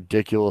just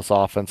ridiculous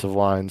offensive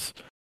lines,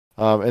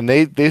 and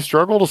they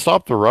struggle to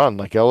stop the run.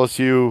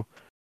 LSU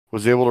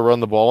was able to run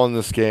the ball in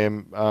this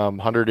game,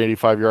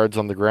 185 yards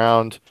on the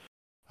ground,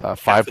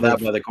 Half of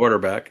that by the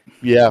quarterback.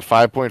 Yeah,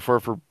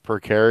 5.4 per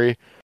carry.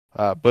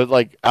 But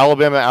like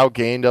Alabama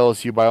outgained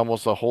LSU by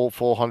almost a whole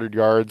full 100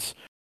 yards.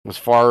 Was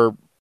far.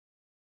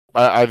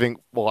 I think.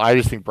 Well, I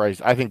just think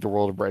Bryce. I think the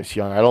world of Bryce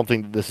Young. I don't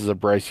think this is a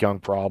Bryce Young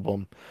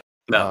problem.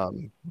 No.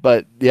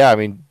 But yeah, I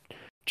mean,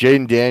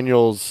 Jaden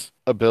Daniels'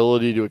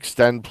 ability to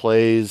extend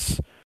plays,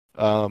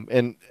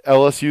 and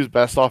LSU's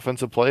best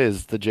offensive play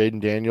is the Jaden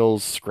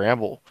Daniels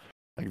scramble.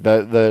 Like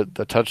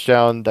the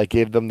touchdown that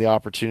gave them the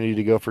opportunity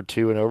to go for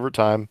 2 in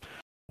overtime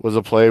was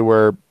a play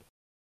where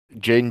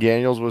Jaden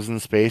Daniels was in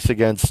space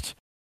against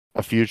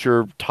a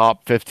future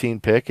top 15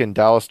 pick in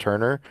Dallas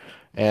Turner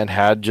and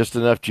had just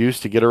enough juice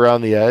to get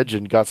around the edge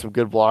and got some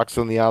good blocks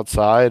on the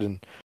outside.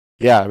 And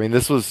yeah, I mean,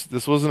 this was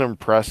an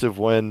impressive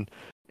win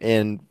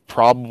in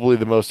probably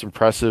the most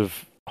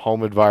impressive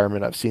home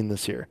environment I've seen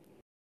this year.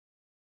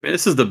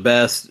 This is the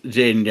best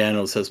Jaden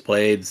Daniels has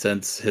played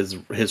since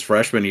his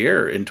freshman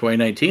year in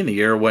 2019, the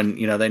year when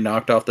they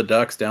knocked off the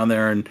Ducks down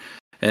there in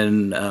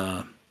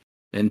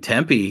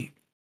Tempe.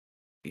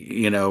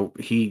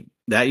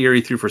 That year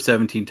he threw for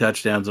 17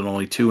 touchdowns and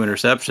only 2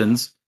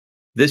 interceptions.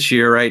 This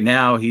year, right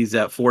now, he's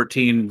at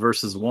 14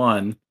 versus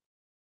 1.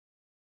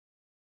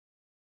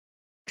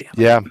 Damn.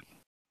 Yeah.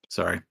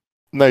 Sorry.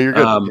 No, you're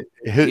good.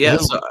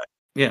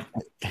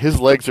 His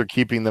legs are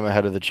keeping them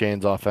ahead of the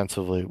chains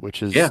offensively,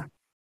 which is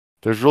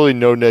there's really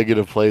no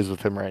negative plays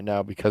with him right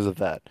now because of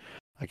that.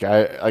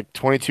 Like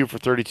 22 for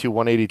 32,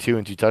 182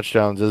 and 2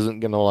 touchdowns isn't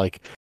gonna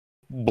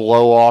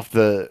blow off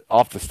the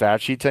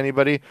stat sheet to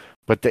anybody,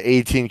 but the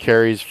 18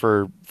 carries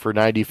for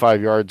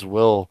 95 yards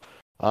will,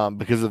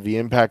 because of the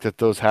impact that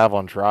those have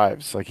on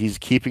drives. Like he's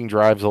keeping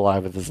drives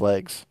alive with his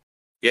legs.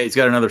 Yeah, he's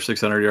got another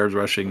 600 yards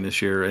rushing this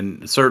year,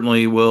 and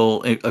certainly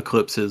will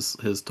eclipse his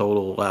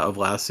total of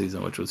last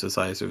season, which was his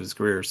highest of his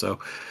career. So,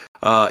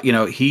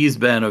 he's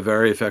been a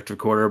very effective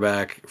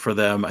quarterback for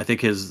them. I think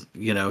he's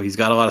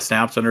got a lot of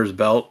snaps under his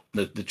belt.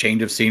 The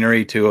change of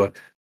scenery to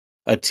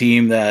a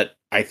team that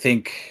I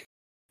think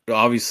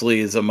obviously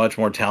is a much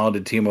more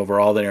talented team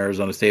overall than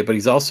Arizona State, but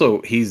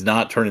he's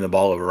not turning the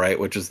ball over, right?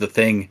 Which is the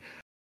thing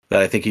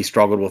that I think he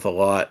struggled with a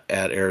lot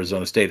at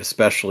Arizona State,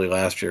 especially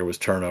last year, was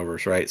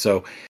turnovers, right?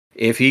 So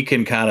if he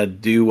can kind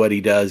of do what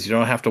he does, you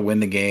don't have to win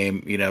the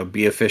game,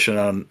 be efficient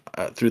on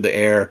through the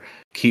air,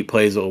 keep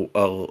plays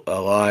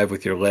alive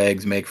with your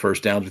legs, make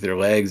first downs with your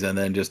legs, and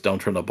then just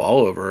don't turn the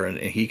ball over. And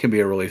he can be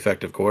a really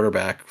effective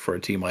quarterback for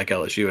a team like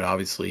LSU, and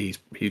obviously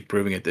he's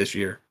proving it this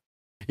year.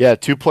 Yeah,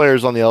 2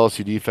 players on the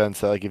LSU defense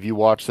that, if you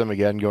watch them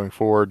again going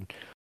forward,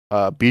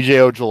 B.J.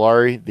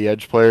 Ojulari, the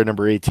edge player,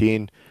 number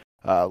 18,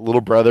 little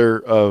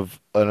brother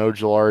of an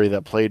Ojulari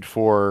that played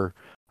for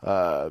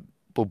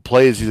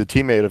he's a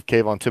teammate of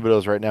Kayvon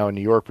Thibodeau's right now in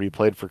New York, but he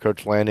played for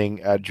Coach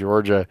Lanning at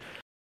Georgia.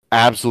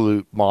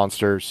 Absolute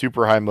monster,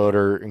 super high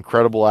motor,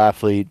 incredible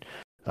athlete,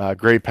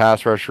 great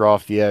pass rusher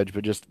off the edge,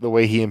 but just the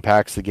way he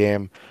impacts the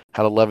game.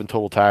 Had 11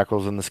 total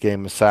tackles in this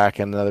game, a sack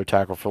and another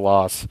tackle for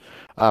loss.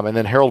 And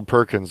then Harold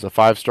Perkins, a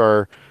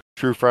 5-star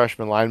true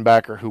freshman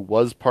linebacker who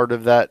was part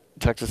of that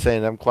Texas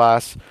A&M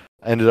class,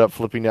 ended up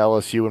flipping to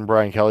LSU when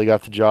Brian Kelly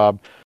got the job.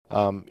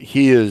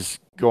 He is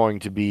going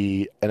to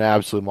be an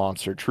absolute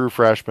monster. True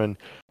freshman,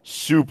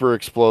 super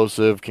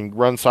explosive, can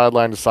run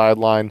sideline to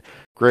sideline,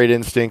 great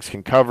instincts,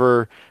 can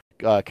cover,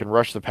 can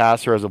rush the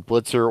passer as a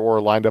blitzer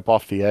or lined up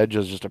off the edge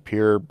as just a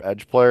pure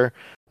edge player.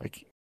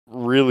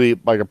 Really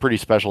a pretty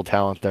special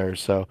talent there.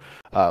 So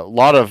a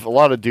lot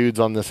of dudes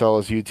on this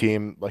LSU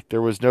team.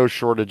 There was no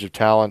shortage of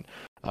talent,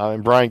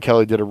 and Brian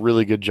Kelly did a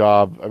really good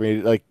job. I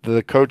mean,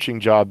 the coaching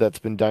job that's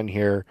been done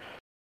here,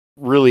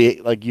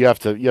 really, you have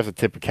to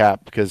tip a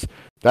cap, because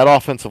that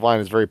offensive line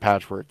is very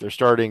patchwork. They're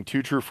starting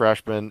 2 true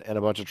freshmen and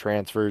a bunch of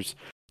transfers.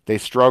 They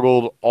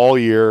struggled all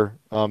year.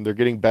 They're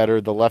getting better.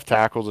 The left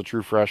tackle's a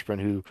true freshman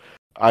who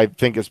I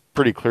think is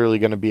pretty clearly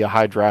going to be a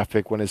high draft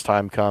pick when his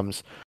time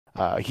comes.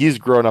 He's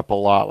grown up a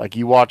lot.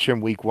 You watch him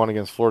week 1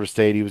 against Florida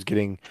State, he was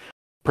getting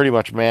pretty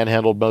much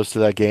manhandled most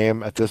of that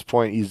game. At this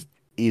point,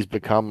 he's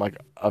become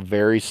a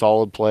very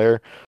solid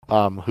player,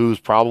 who's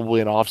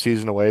probably an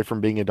offseason away from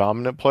being a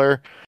dominant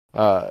player,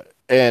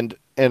 and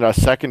a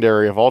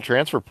secondary of all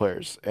transfer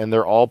players, and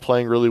they're all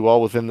playing really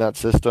well within that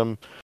system.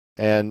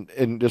 And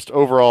just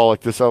overall,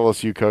 this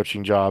LSU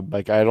coaching job,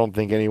 I don't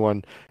think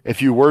anyone,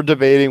 if you were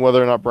debating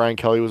whether or not Brian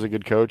Kelly was a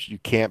good coach, you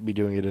can't be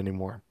doing it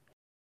anymore.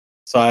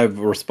 So I have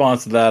a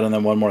response to that, and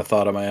then one more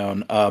thought of my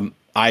own.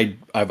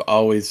 I've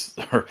always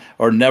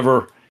or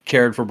never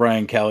cared for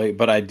Brian Kelly,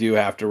 but I do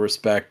have to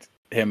respect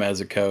him as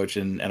a coach,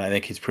 and I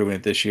think he's proven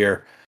it this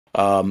year.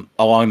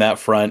 Along that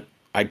front,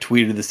 I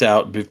tweeted this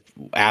out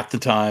at the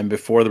time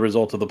before the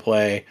result of the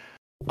play.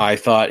 I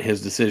thought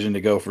his decision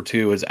to go for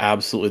 2 was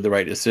absolutely the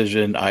right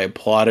decision. I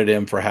applauded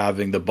him for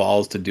having the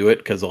balls to do it,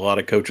 because a lot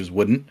of coaches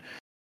wouldn't,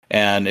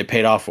 and it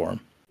paid off for him.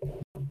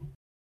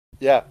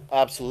 Yeah,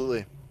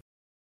 absolutely.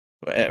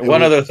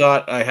 One other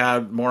thought I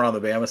had more on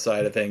the Bama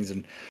side of things,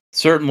 and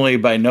certainly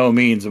by no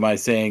means am I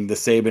saying the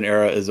Saban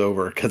era is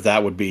over, because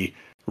that would be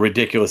a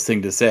ridiculous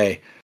thing to say.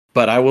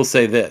 But I will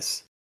say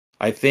this.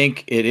 I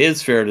think it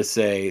is fair to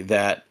say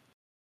that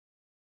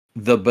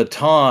the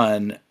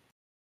baton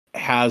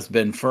has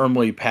been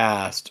firmly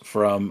passed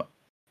from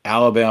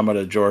Alabama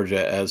to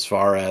Georgia as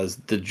far as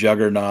the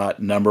juggernaut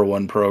number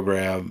one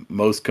program,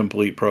 most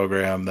complete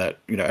program that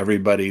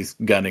everybody's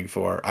gunning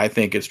for. I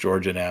think it's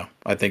Georgia now.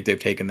 I think they've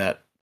taken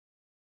that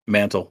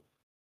mantle.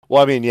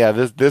 Well, I mean, yeah,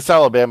 this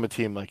Alabama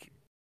team, like,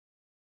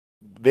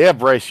 they have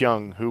Bryce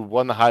Young, who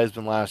won the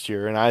Heisman last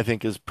year, and I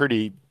think is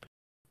pretty,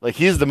 like,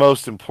 he's the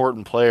most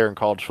important player in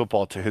college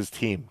football to his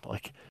team.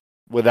 Like,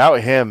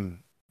 without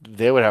him,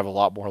 they would have a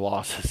lot more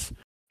losses.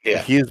 Yeah.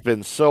 Like, he's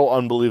been so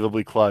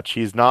unbelievably clutch.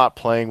 He's not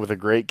playing with a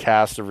great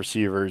cast of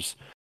receivers.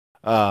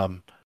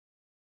 Like,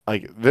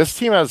 this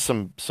team has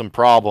some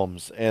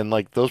problems, and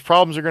like those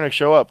problems are going to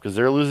show up because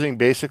they're losing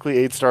basically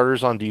 8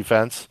 starters on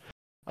defense.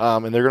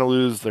 And they're going to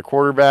lose their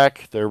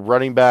quarterback, their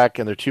running back,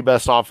 and their 2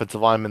 best offensive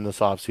linemen this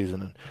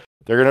offseason. And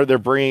they're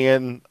bringing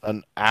in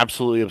an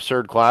absolutely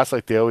absurd class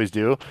like they always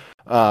do.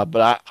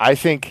 But I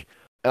think,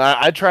 and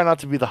I try not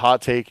to be the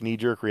hot take,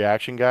 knee-jerk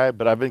reaction guy,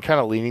 but I've been kind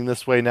of leaning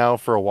this way now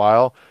for a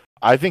while.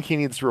 I think he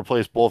needs to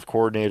replace both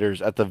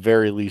coordinators at the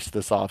very least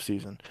this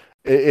offseason,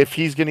 if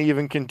he's going to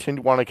even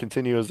want to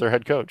continue as their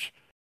head coach.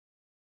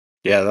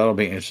 Yeah, that'll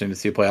be interesting to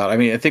see play out. I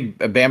mean, I think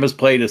Bama's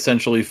played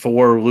essentially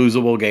 4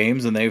 losable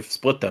games, and they've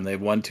split them.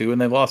 They've won 2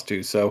 and they've lost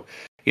 2. So,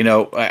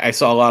 I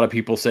saw a lot of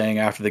people saying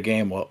after the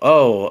game, well,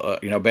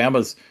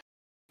 Bama's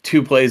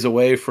 2 plays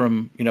away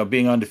from,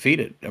 being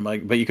undefeated. I'm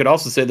like, but you could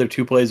also say they're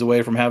 2 plays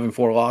away from having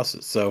 4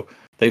 losses. So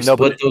they've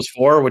split those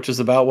 4, which is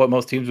about what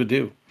most teams would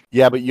do.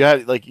 Yeah, but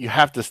you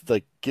have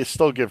to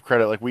still give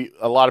credit. Like,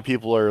 a lot of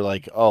people are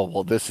like, oh,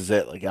 well, this is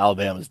it. Like,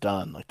 Alabama's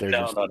done. Like,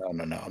 no.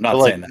 I'm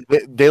not saying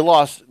that.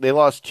 They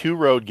lost 2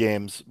 road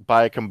games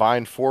by a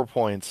combined 4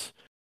 points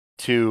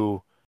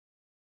to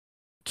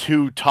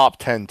 2 top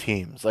 10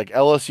 teams. Like,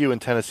 LSU and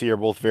Tennessee are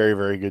both very,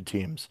 very good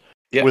teams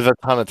with a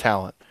ton of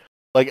talent.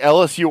 Like,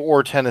 LSU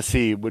or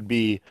Tennessee would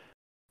be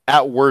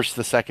at worst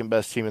the second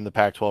best team in the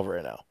Pac-12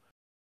 right now.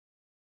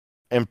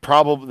 And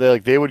probably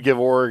they would give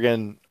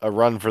Oregon a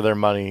run for their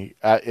money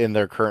in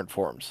their current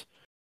forms.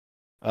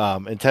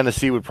 And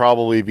Tennessee would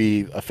probably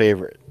be a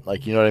favorite.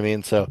 Like, you know what I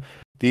mean? So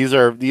these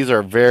are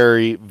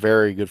very,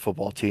 very good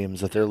football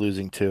teams that they're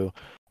losing to.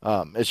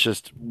 It's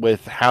just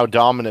with how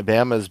dominant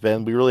Bama has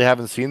been, we really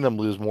haven't seen them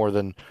lose more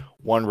than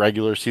 1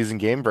 regular season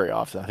game very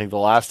often. I think the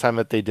last time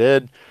that they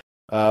did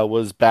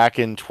was back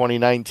in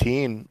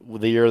 2019,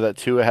 the year that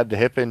Tua had the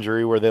hip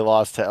injury, where they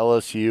lost to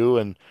LSU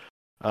and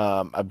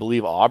I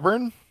believe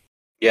Auburn.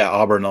 Yeah,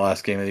 Auburn, the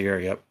last game of the year.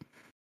 Yep.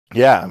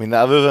 Yeah, I mean,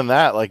 other than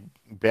that, like,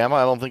 Bama,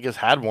 I don't think has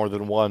had more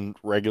than 1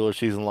 regular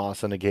season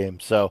loss in a game.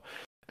 So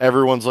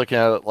everyone's looking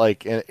at it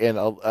like, and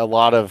a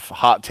lot of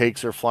hot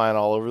takes are flying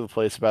all over the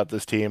place about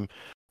this team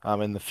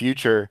in the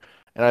future.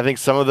 And I think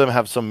some of them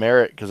have some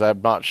merit because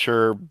I'm not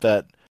sure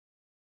that.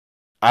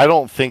 I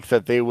don't think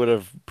that they would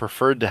have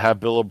preferred to have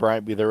Bill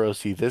O'Brien be their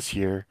OC this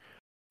year,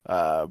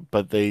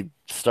 but they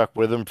stuck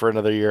with him for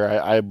another year.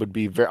 I would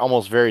be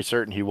almost very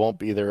certain he won't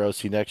be their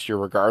OC next year,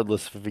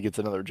 regardless if he gets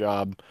another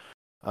job.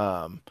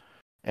 And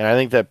I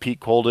think that Pete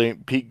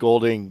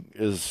Golding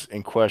is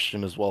in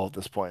question as well at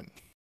this point.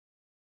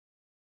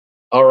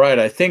 All right,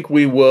 I think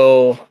we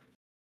will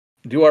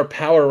do our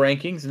power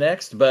rankings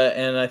next,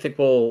 and I think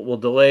we'll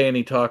delay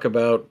any talk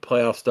about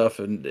playoff stuff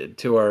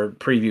to our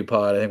preview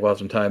pod. I think we'll have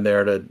some time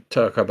there to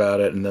talk about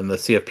it, and then the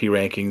CFP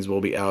rankings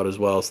will be out as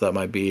well, so that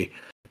might be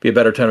a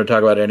better time to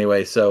talk about it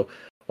anyway. So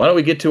why don't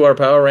we get to our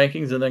power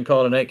rankings and then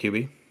call it a night,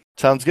 QB?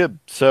 Sounds good.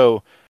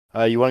 So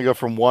you want to go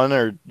from 1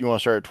 or you want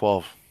to start at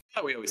 12?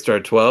 Yeah, we always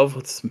start at 12.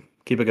 Let's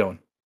keep it going.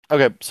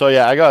 Okay, so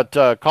yeah, I got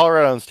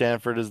Colorado and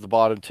Stanford as the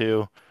bottom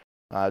 2.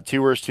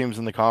 2 worst teams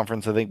in the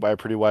conference, I think, by a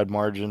pretty wide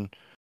margin,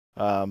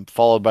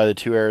 followed by the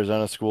 2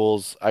 Arizona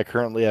schools. I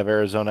currently have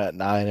Arizona at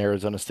 9,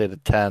 Arizona State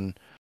at 10.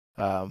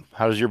 How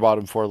does your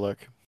bottom 4 look?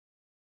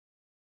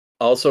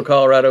 Also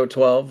Colorado at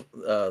 12,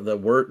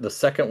 the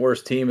second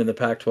worst team in the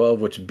Pac-12,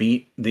 which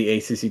beat the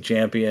ACC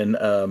champion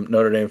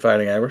Notre Dame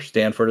Fighting Irish.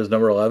 Stanford is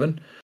number 11.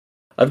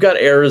 I've got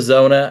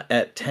Arizona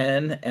at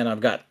 10, and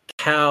I've got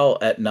Cal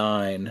at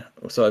 9.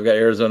 So I've got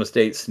Arizona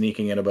State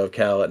sneaking in above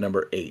Cal at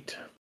number 8.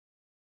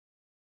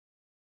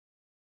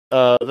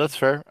 That's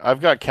fair.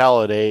 I've got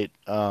Cal at 8.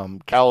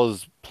 Cal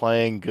is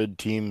playing good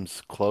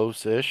teams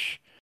close-ish.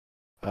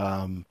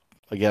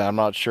 Again, I'm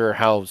not sure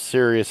how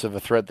serious of a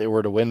threat they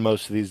were to win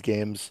most of these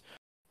games.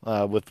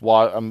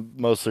 I'm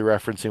mostly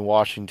referencing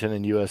Washington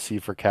and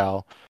USC for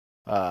Cal.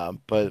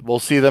 But we'll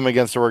see them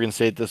against Oregon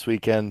State this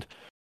weekend.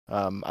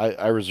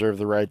 I reserve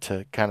the right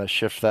to kind of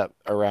shift that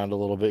around a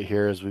little bit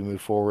here as we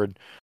move forward.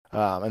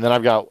 And then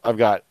I've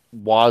got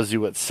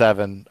Wazoo at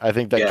 7. I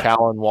think that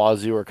Cal and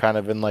Wazoo are kind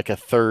of in like a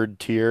 3rd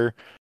tier,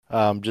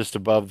 just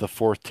above the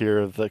 4th tier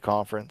of the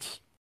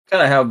conference.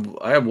 I have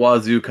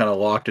Wazoo kind of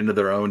locked into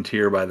their own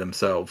tier by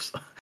themselves.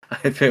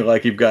 I feel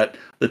like you've got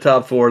the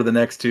top 4, the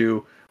next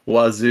 2,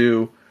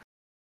 Wazoo,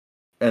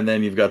 and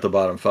then you've got the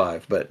bottom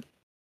 5, but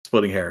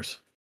splitting hairs.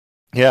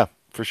 Yeah.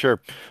 for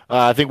sure.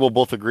 I think we'll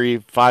both agree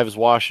 5 is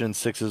Washington,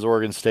 6 is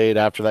Oregon State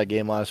after that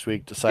game last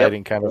week,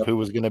 deciding kind of who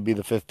was going to be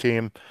the 5th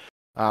team.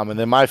 And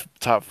then my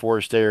top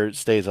 4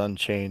 stays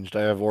unchanged.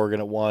 I have Oregon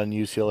at 1,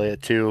 UCLA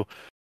at 2,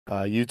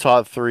 Utah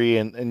at 3,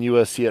 and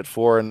USC at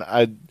 4. And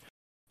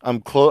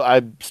I'm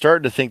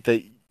starting to think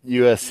that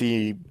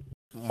USC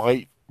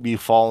might be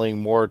falling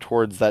more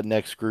towards that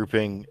next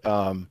grouping.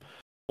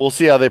 We'll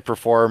see how they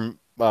perform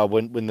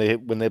when they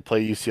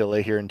play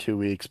UCLA here in 2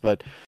 weeks,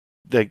 but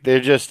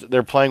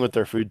they're playing with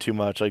their food too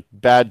much. Like,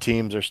 bad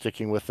teams are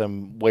sticking with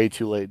them way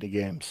too late in the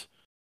games.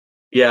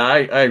 Yeah,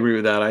 I agree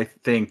with that. I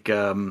think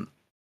I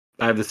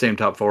have the same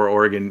top 4: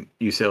 Oregon,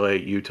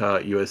 UCLA, Utah,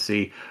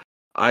 USC.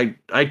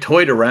 I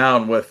toyed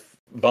around with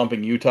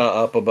bumping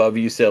Utah up above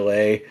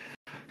UCLA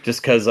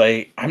just because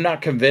I'm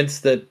not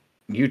convinced that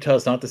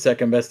Utah's not the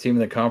second best team in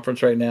the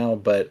conference right now,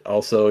 but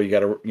also you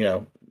got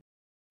to,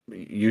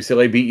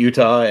 UCLA beat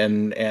Utah,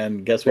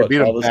 and guess what?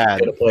 All this is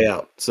going to play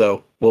out,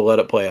 so we'll let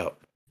it play out.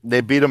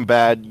 They beat them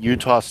bad.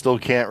 Utah still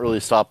can't really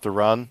stop the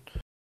run,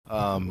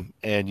 and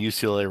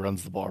UCLA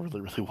runs the ball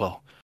really, really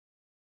well.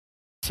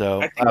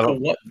 So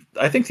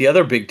I think the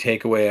other big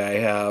takeaway I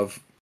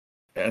have,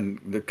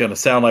 and it's going to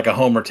sound like a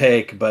homer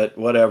take, but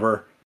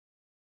whatever.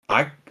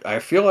 I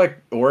feel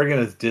like Oregon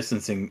is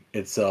distancing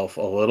itself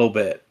a little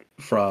bit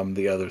from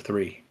the other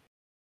 3.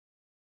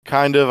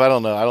 Kind of. I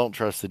don't know. I don't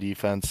trust the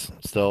defense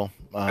still.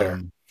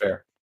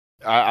 Fair.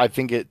 I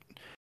think I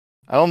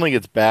don't think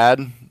it's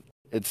bad.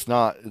 It's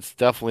not. It's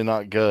definitely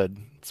not good.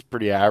 It's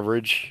pretty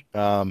average.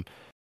 But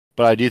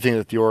I do think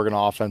that the Oregon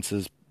offense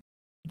is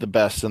the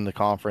best in the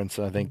conference,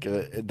 and I think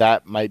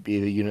that might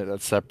be the unit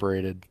that's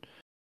separated.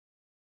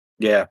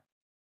 Yeah.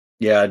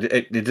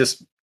 It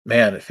just,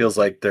 man, it feels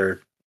like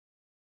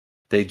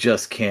they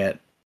just can't.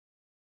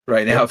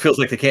 Right now, it feels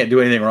like they can't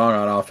do anything wrong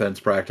on offense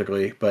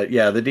practically. But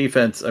yeah, the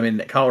defense, I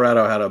mean,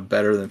 Colorado had a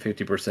better than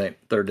 50%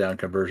 third down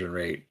conversion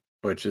rate,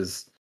 which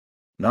is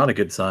not a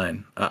good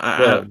sign.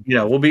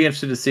 We'll be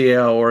interested to see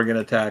how Oregon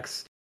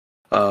attacks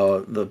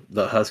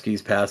the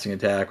Huskies passing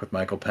attack with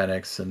Michael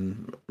Penix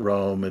and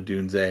Rome and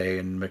Dunze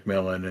and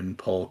McMillan and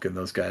Polk and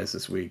those guys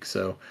this week.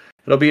 So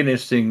it'll be an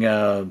interesting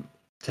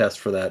test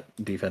for that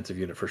defensive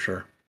unit for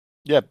sure.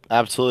 Yep,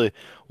 absolutely.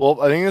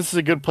 Well, I think this is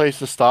a good place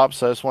to stop.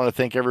 So I just want to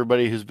thank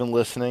everybody who's been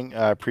listening.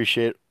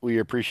 We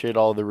appreciate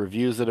all the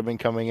reviews that have been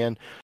coming in.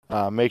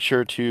 Make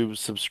sure to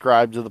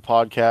subscribe to the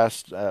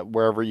podcast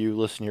wherever you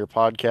listen to your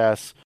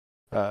podcasts.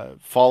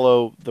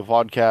 Follow the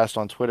podcast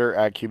on Twitter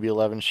at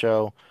QB11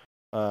 Show.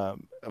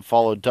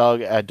 Follow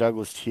Doug at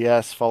Douglas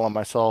TS. Follow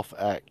myself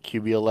at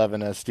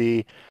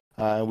QB11SD.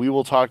 We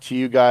will talk to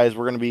you guys.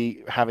 We're going to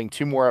be having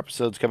 2 more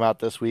episodes come out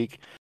this week.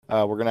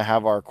 We're going to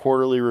have our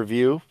quarterly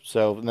review.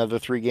 So another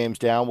 3 games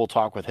down. We'll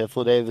talk with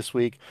Hifliday this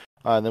week.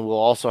 And then we'll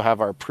also have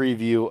our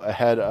preview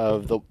ahead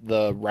of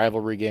the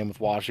rivalry game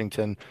with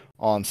Washington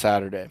on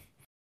Saturday.